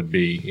hospital would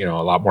be, a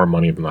lot more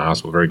money than the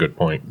hospital. Very good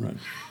point. Right.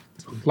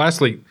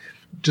 Lastly,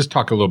 just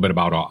talk a little bit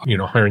about,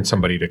 hiring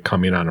somebody to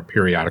come in on a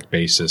periodic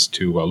basis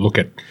to look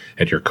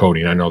at your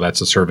coding. I know that's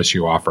a service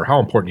you offer.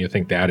 How important do you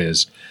think that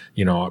is,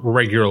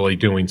 regularly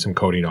doing some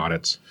coding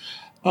audits?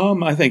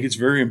 I think it's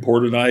very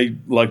important. I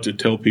like to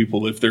tell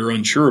people if they're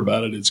unsure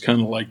about it, it's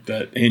kind of like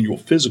that annual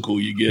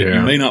physical you get.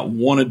 You may not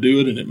want to do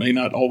it, and it may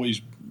not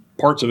always,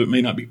 parts of it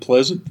may not be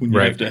pleasant when you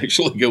have to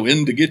actually go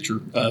in to get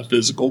your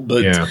physical.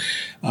 But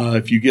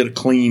if you get a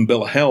clean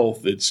bill of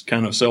health, it's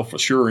kind of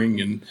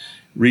self-assuring and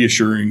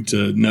reassuring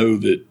to know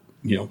that,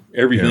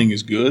 everything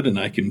is good and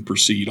I can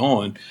proceed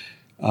on.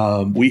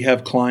 We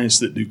have clients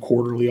that do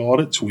quarterly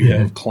audits. We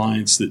have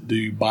clients that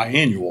do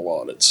biannual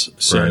audits.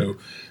 So,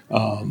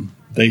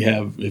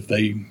 if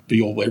they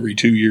feel every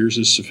 2 years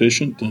is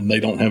sufficient and they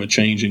don't have a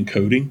change in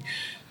coding,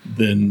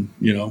 then,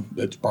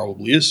 that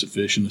probably is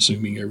sufficient,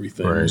 assuming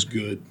everything was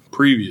good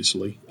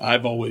previously.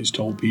 I've always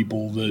told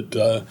people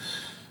that,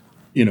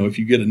 if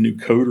you get a new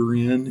coder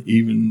in,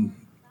 even,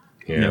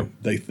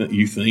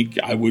 you think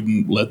I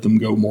wouldn't let them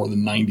go more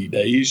than 90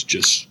 days,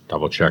 just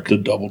double check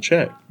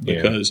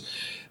because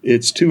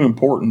it's too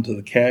important to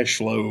the cash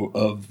flow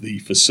of the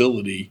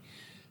facility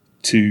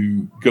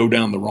to go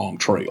down the wrong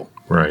trail.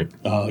 Right.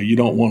 You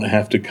don't want to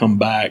have to come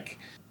back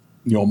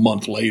a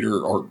month later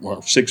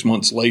or 6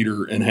 months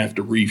later and have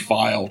to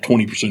refile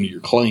 20% of your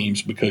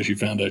claims because you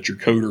found out your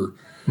coder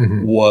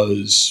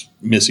was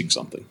missing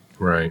something.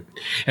 Right.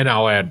 And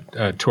I'll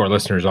add to our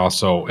listeners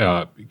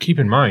also, keep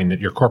in mind that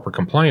your corporate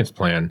compliance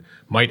plan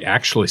might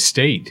actually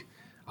state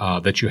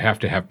that you have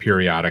to have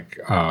periodic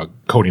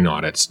coding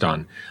audits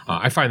done.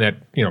 I find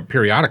that,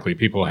 periodically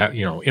people have,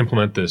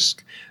 implement this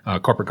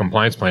corporate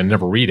compliance plan,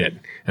 never read it.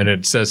 And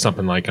it says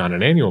something like on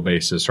an annual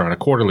basis or on a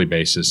quarterly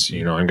basis,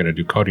 I'm going to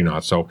do coding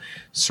audits. So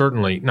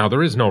certainly, now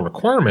there is no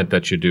requirement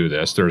that you do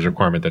this. There is a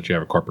requirement that you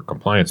have a corporate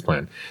compliance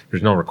plan.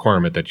 There's no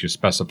requirement that you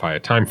specify a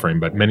time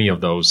frame, but many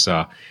of those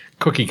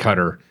cookie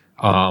cutter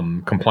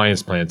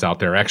compliance plans out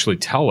there actually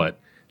tell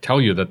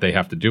you that they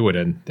have to do it,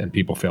 and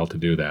people fail to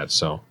do that.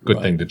 So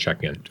good thing to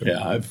check into.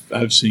 Yeah,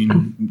 I've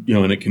seen,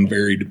 and it can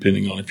vary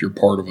depending on if you're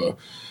part of a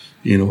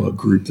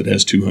group that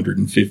has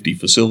 250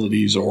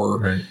 facilities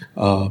or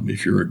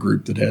if you're a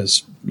group that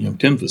has,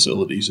 10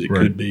 facilities, it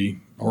could be,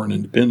 or an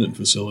independent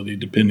facility,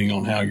 depending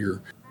on how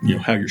you're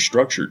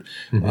structured.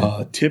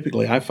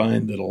 Typically, I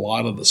find that a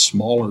lot of the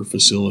smaller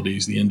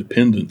facilities, the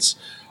independents,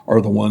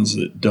 are the ones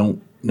that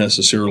don't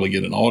necessarily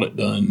get an audit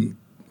done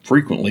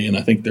frequently, and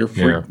I think they're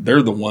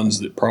the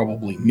ones that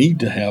probably need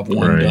to have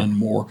one done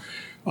more.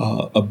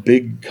 A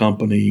big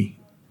company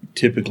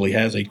typically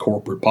has a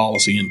corporate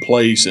policy in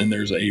place, and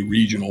there's a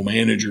regional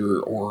manager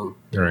or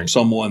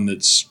someone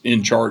that's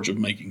in charge of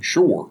making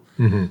sure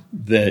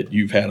that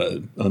you've had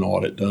an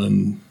audit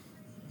done,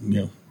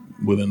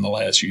 within the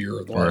last year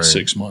or the last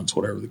 6 months,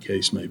 whatever the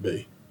case may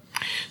be.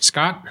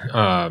 Scott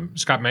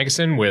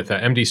Magnuson with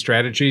MD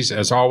Strategies.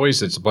 As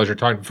always, it's a pleasure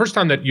talking. First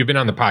time that you've been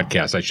on the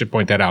podcast, I should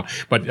point that out.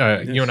 But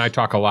you and I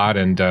talk a lot,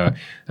 and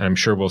I'm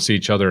sure we'll see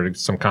each other at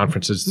some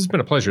conferences. This has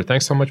been a pleasure.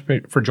 Thanks so much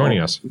for joining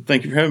us.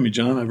 Thank you for having me,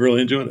 John. I've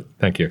really enjoyed it.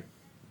 Thank you.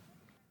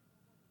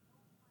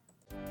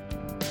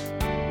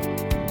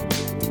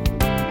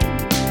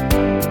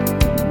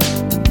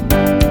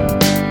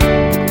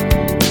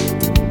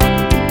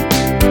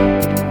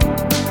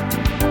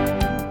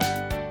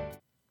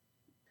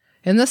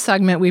 In this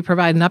segment, we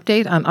provide an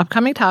update on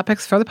upcoming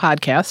topics for the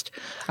podcast,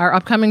 our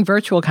upcoming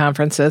virtual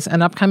conferences,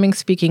 and upcoming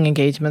speaking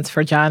engagements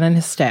for John and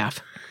his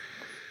staff.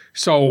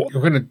 So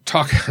we're going to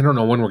talk, I don't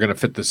know when we're going to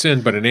fit this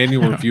in, but an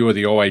annual review of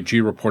the OIG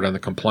report on the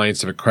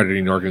compliance of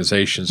accrediting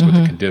organizations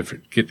with the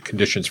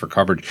conditions for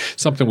coverage,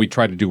 something we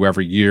try to do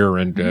every year,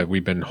 and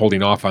we've been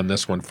holding off on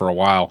this one for a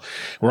while.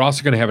 We're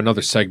also going to have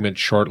another segment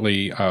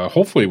shortly,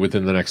 hopefully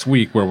within the next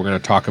week, where we're going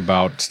to talk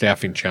about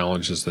staffing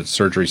challenges that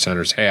surgery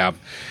centers have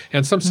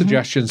and some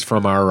suggestions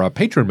from our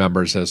patron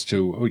members as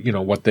to,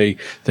 what they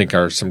think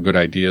are some good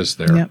ideas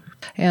there. Yep.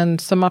 And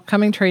some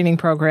upcoming training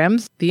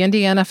programs. The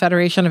Indiana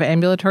Federation of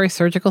Ambulatory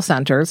Surgical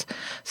Centers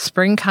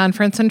Spring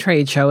Conference and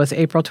Trade Show is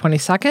April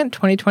 22nd,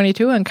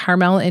 2022 in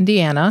Carmel,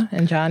 Indiana.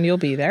 And John, you'll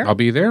be there. I'll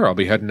be there. I'll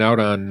be heading out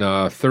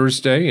on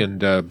Thursday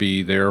and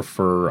be there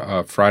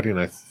for Friday.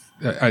 And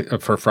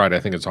for Friday, I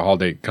think it's a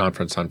holiday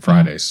conference on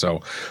Friday.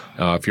 So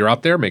if you're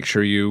out there, make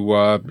sure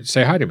you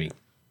say hi to me.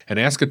 And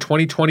ASCA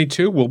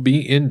 2022 will be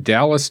in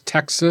Dallas,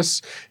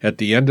 Texas at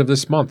the end of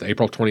this month,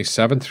 April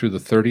 27th through the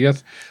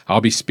 30th. I'll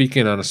be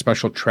speaking on a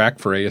special track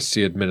for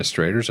ASC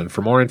administrators. And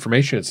for more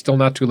information, it's still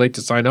not too late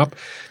to sign up.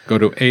 Go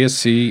to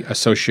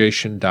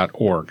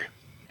ascassociation.org.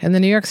 And the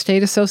New York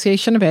State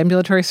Association of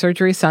Ambulatory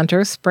Surgery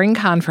Centers Spring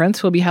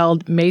Conference will be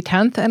held May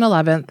 10th and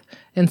 11th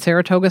in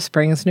Saratoga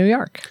Springs, New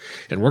York.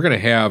 And we're going to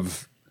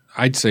have,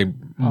 I'd say,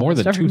 more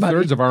than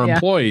two-thirds of our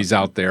employees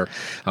out there.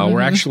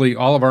 We're actually,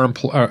 all of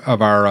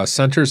our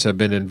centers have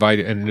been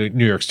invited, and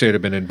New York State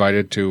have been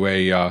invited to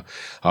a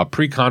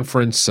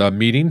pre-conference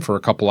meeting for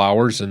a couple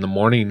hours in the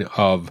morning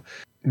of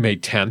May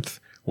 10th,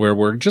 where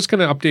we're just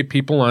going to update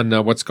people on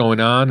what's going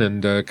on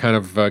and kind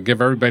of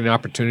give everybody an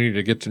opportunity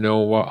to get to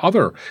know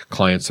other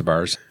clients of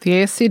ours. The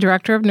ASC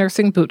Director of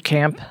Nursing Boot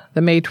Camp,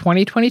 the May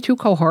 2022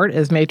 cohort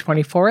is May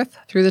 24th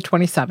through the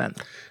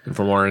 27th. And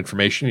for more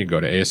information, you go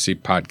to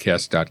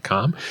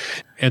ascpodcast.com.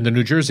 And the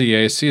New Jersey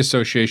ASC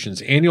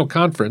Association's annual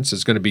conference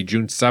is going to be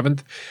June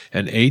 7th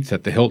and 8th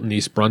at the Hilton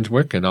East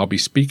Brunswick, and I'll be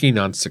speaking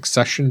on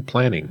succession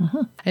planning.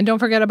 And don't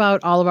forget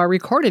about all of our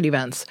recorded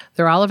events.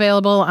 They're all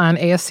available on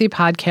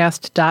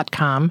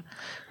ascpodcast.com.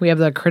 We have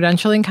the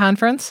Credentialing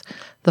Conference,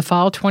 the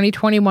Fall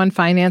 2021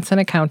 Finance and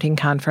Accounting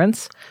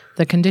Conference,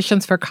 the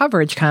Conditions for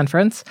Coverage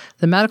Conference,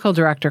 the Medical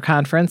Director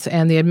Conference,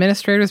 and the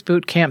Administrators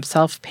Boot Camp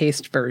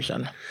self-paced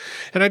version.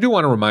 And I do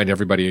want to remind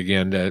everybody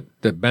again that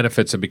the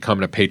benefits of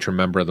becoming a patron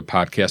member of the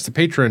podcast. The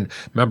patron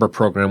member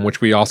program, which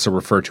we also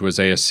refer to as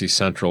ASC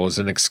Central, is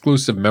an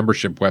exclusive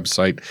membership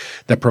website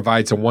that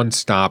provides a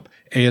one-stop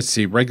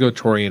ASC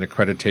regulatory and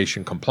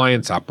accreditation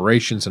compliance,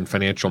 operations, and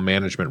financial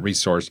management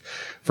resource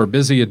for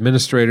busy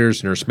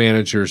administrators, nurse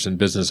managers, and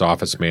business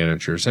office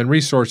managers. And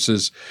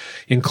resources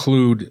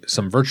include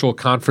some virtual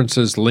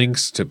conferences,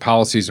 links to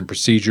policies and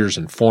procedures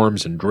and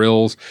forms and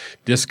drills,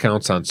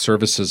 discounts on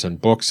services and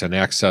books, and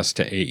access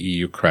to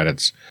AEU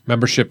credits.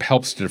 Membership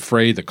helps to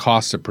defray the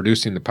costs of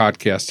producing the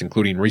podcast,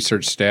 including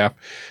research staff,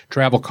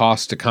 travel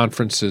costs to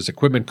conferences,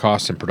 equipment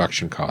costs, and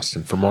production costs.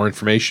 And for more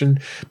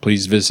information,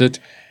 please visit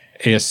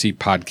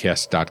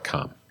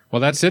ascpodcast.com. Well,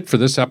 that's it for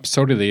this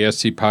episode of the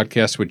ASC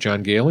Podcast with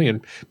John Gailey,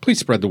 and please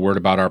spread the word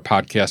about our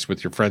podcast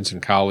with your friends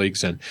and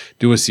colleagues, and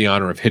do us the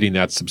honor of hitting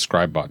that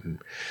subscribe button.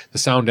 The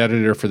sound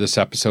editor for this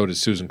episode is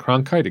Susan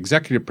Cronkite.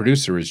 Executive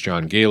producer is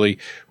John Gailey.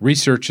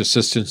 Research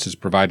assistance is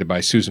provided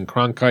by Susan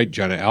Cronkite,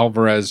 Jenna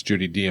Alvarez,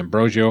 Judy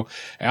D'Ambrosio,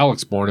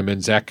 Alex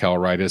Borneman, Zach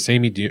Calritis,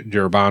 Amy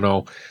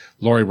D'Urbano,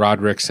 Lori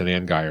Rodericks, and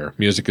Ann Geyer.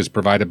 Music is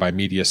provided by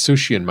Media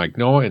Sushi and Mike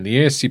Noah, and the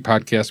ASC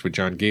Podcast with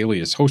John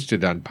Gailey is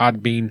hosted on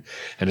Podbean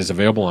and is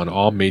available on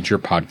all major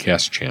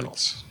podcast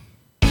channels.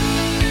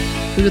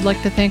 We would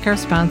like to thank our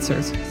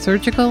sponsors,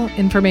 Surgical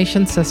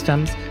Information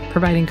Systems,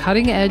 providing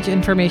cutting-edge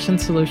information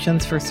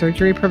solutions for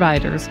surgery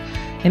providers,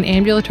 and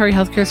Ambulatory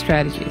Healthcare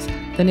Strategies,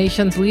 the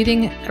nation's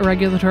leading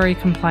regulatory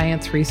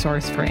compliance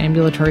resource for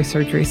ambulatory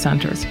surgery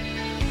centers.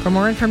 For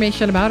more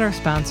information about our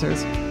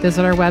sponsors,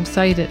 visit our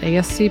website at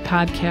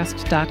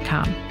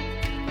ascpodcast.com.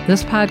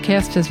 This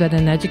podcast has been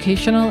an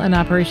educational and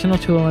operational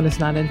tool and is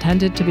not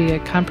intended to be a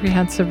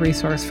comprehensive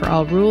resource for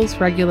all rules,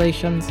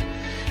 regulations,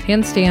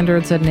 and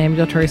standards that an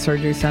ambulatory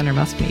surgery center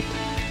must meet.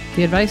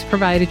 The advice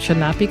provided should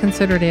not be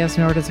considered as,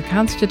 nor does it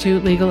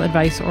constitute legal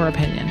advice or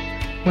opinion.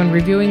 When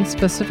reviewing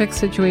specific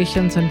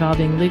situations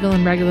involving legal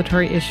and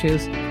regulatory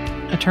issues,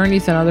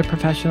 attorneys and other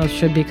professionals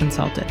should be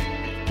consulted.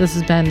 This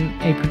has been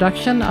a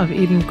production of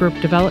Eden Group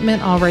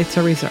Development. All rights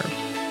are reserved.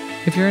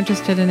 If you're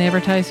interested in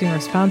advertising or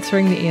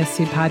sponsoring the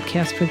ASC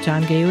Podcast with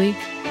John Gailey,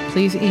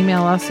 please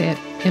email us at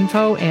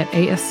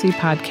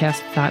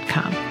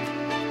info@ascpodcast.com.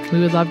 We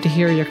would love to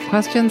hear your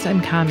questions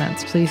and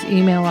comments. Please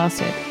email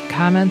us at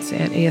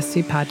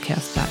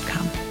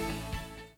comments@ascpodcast.com.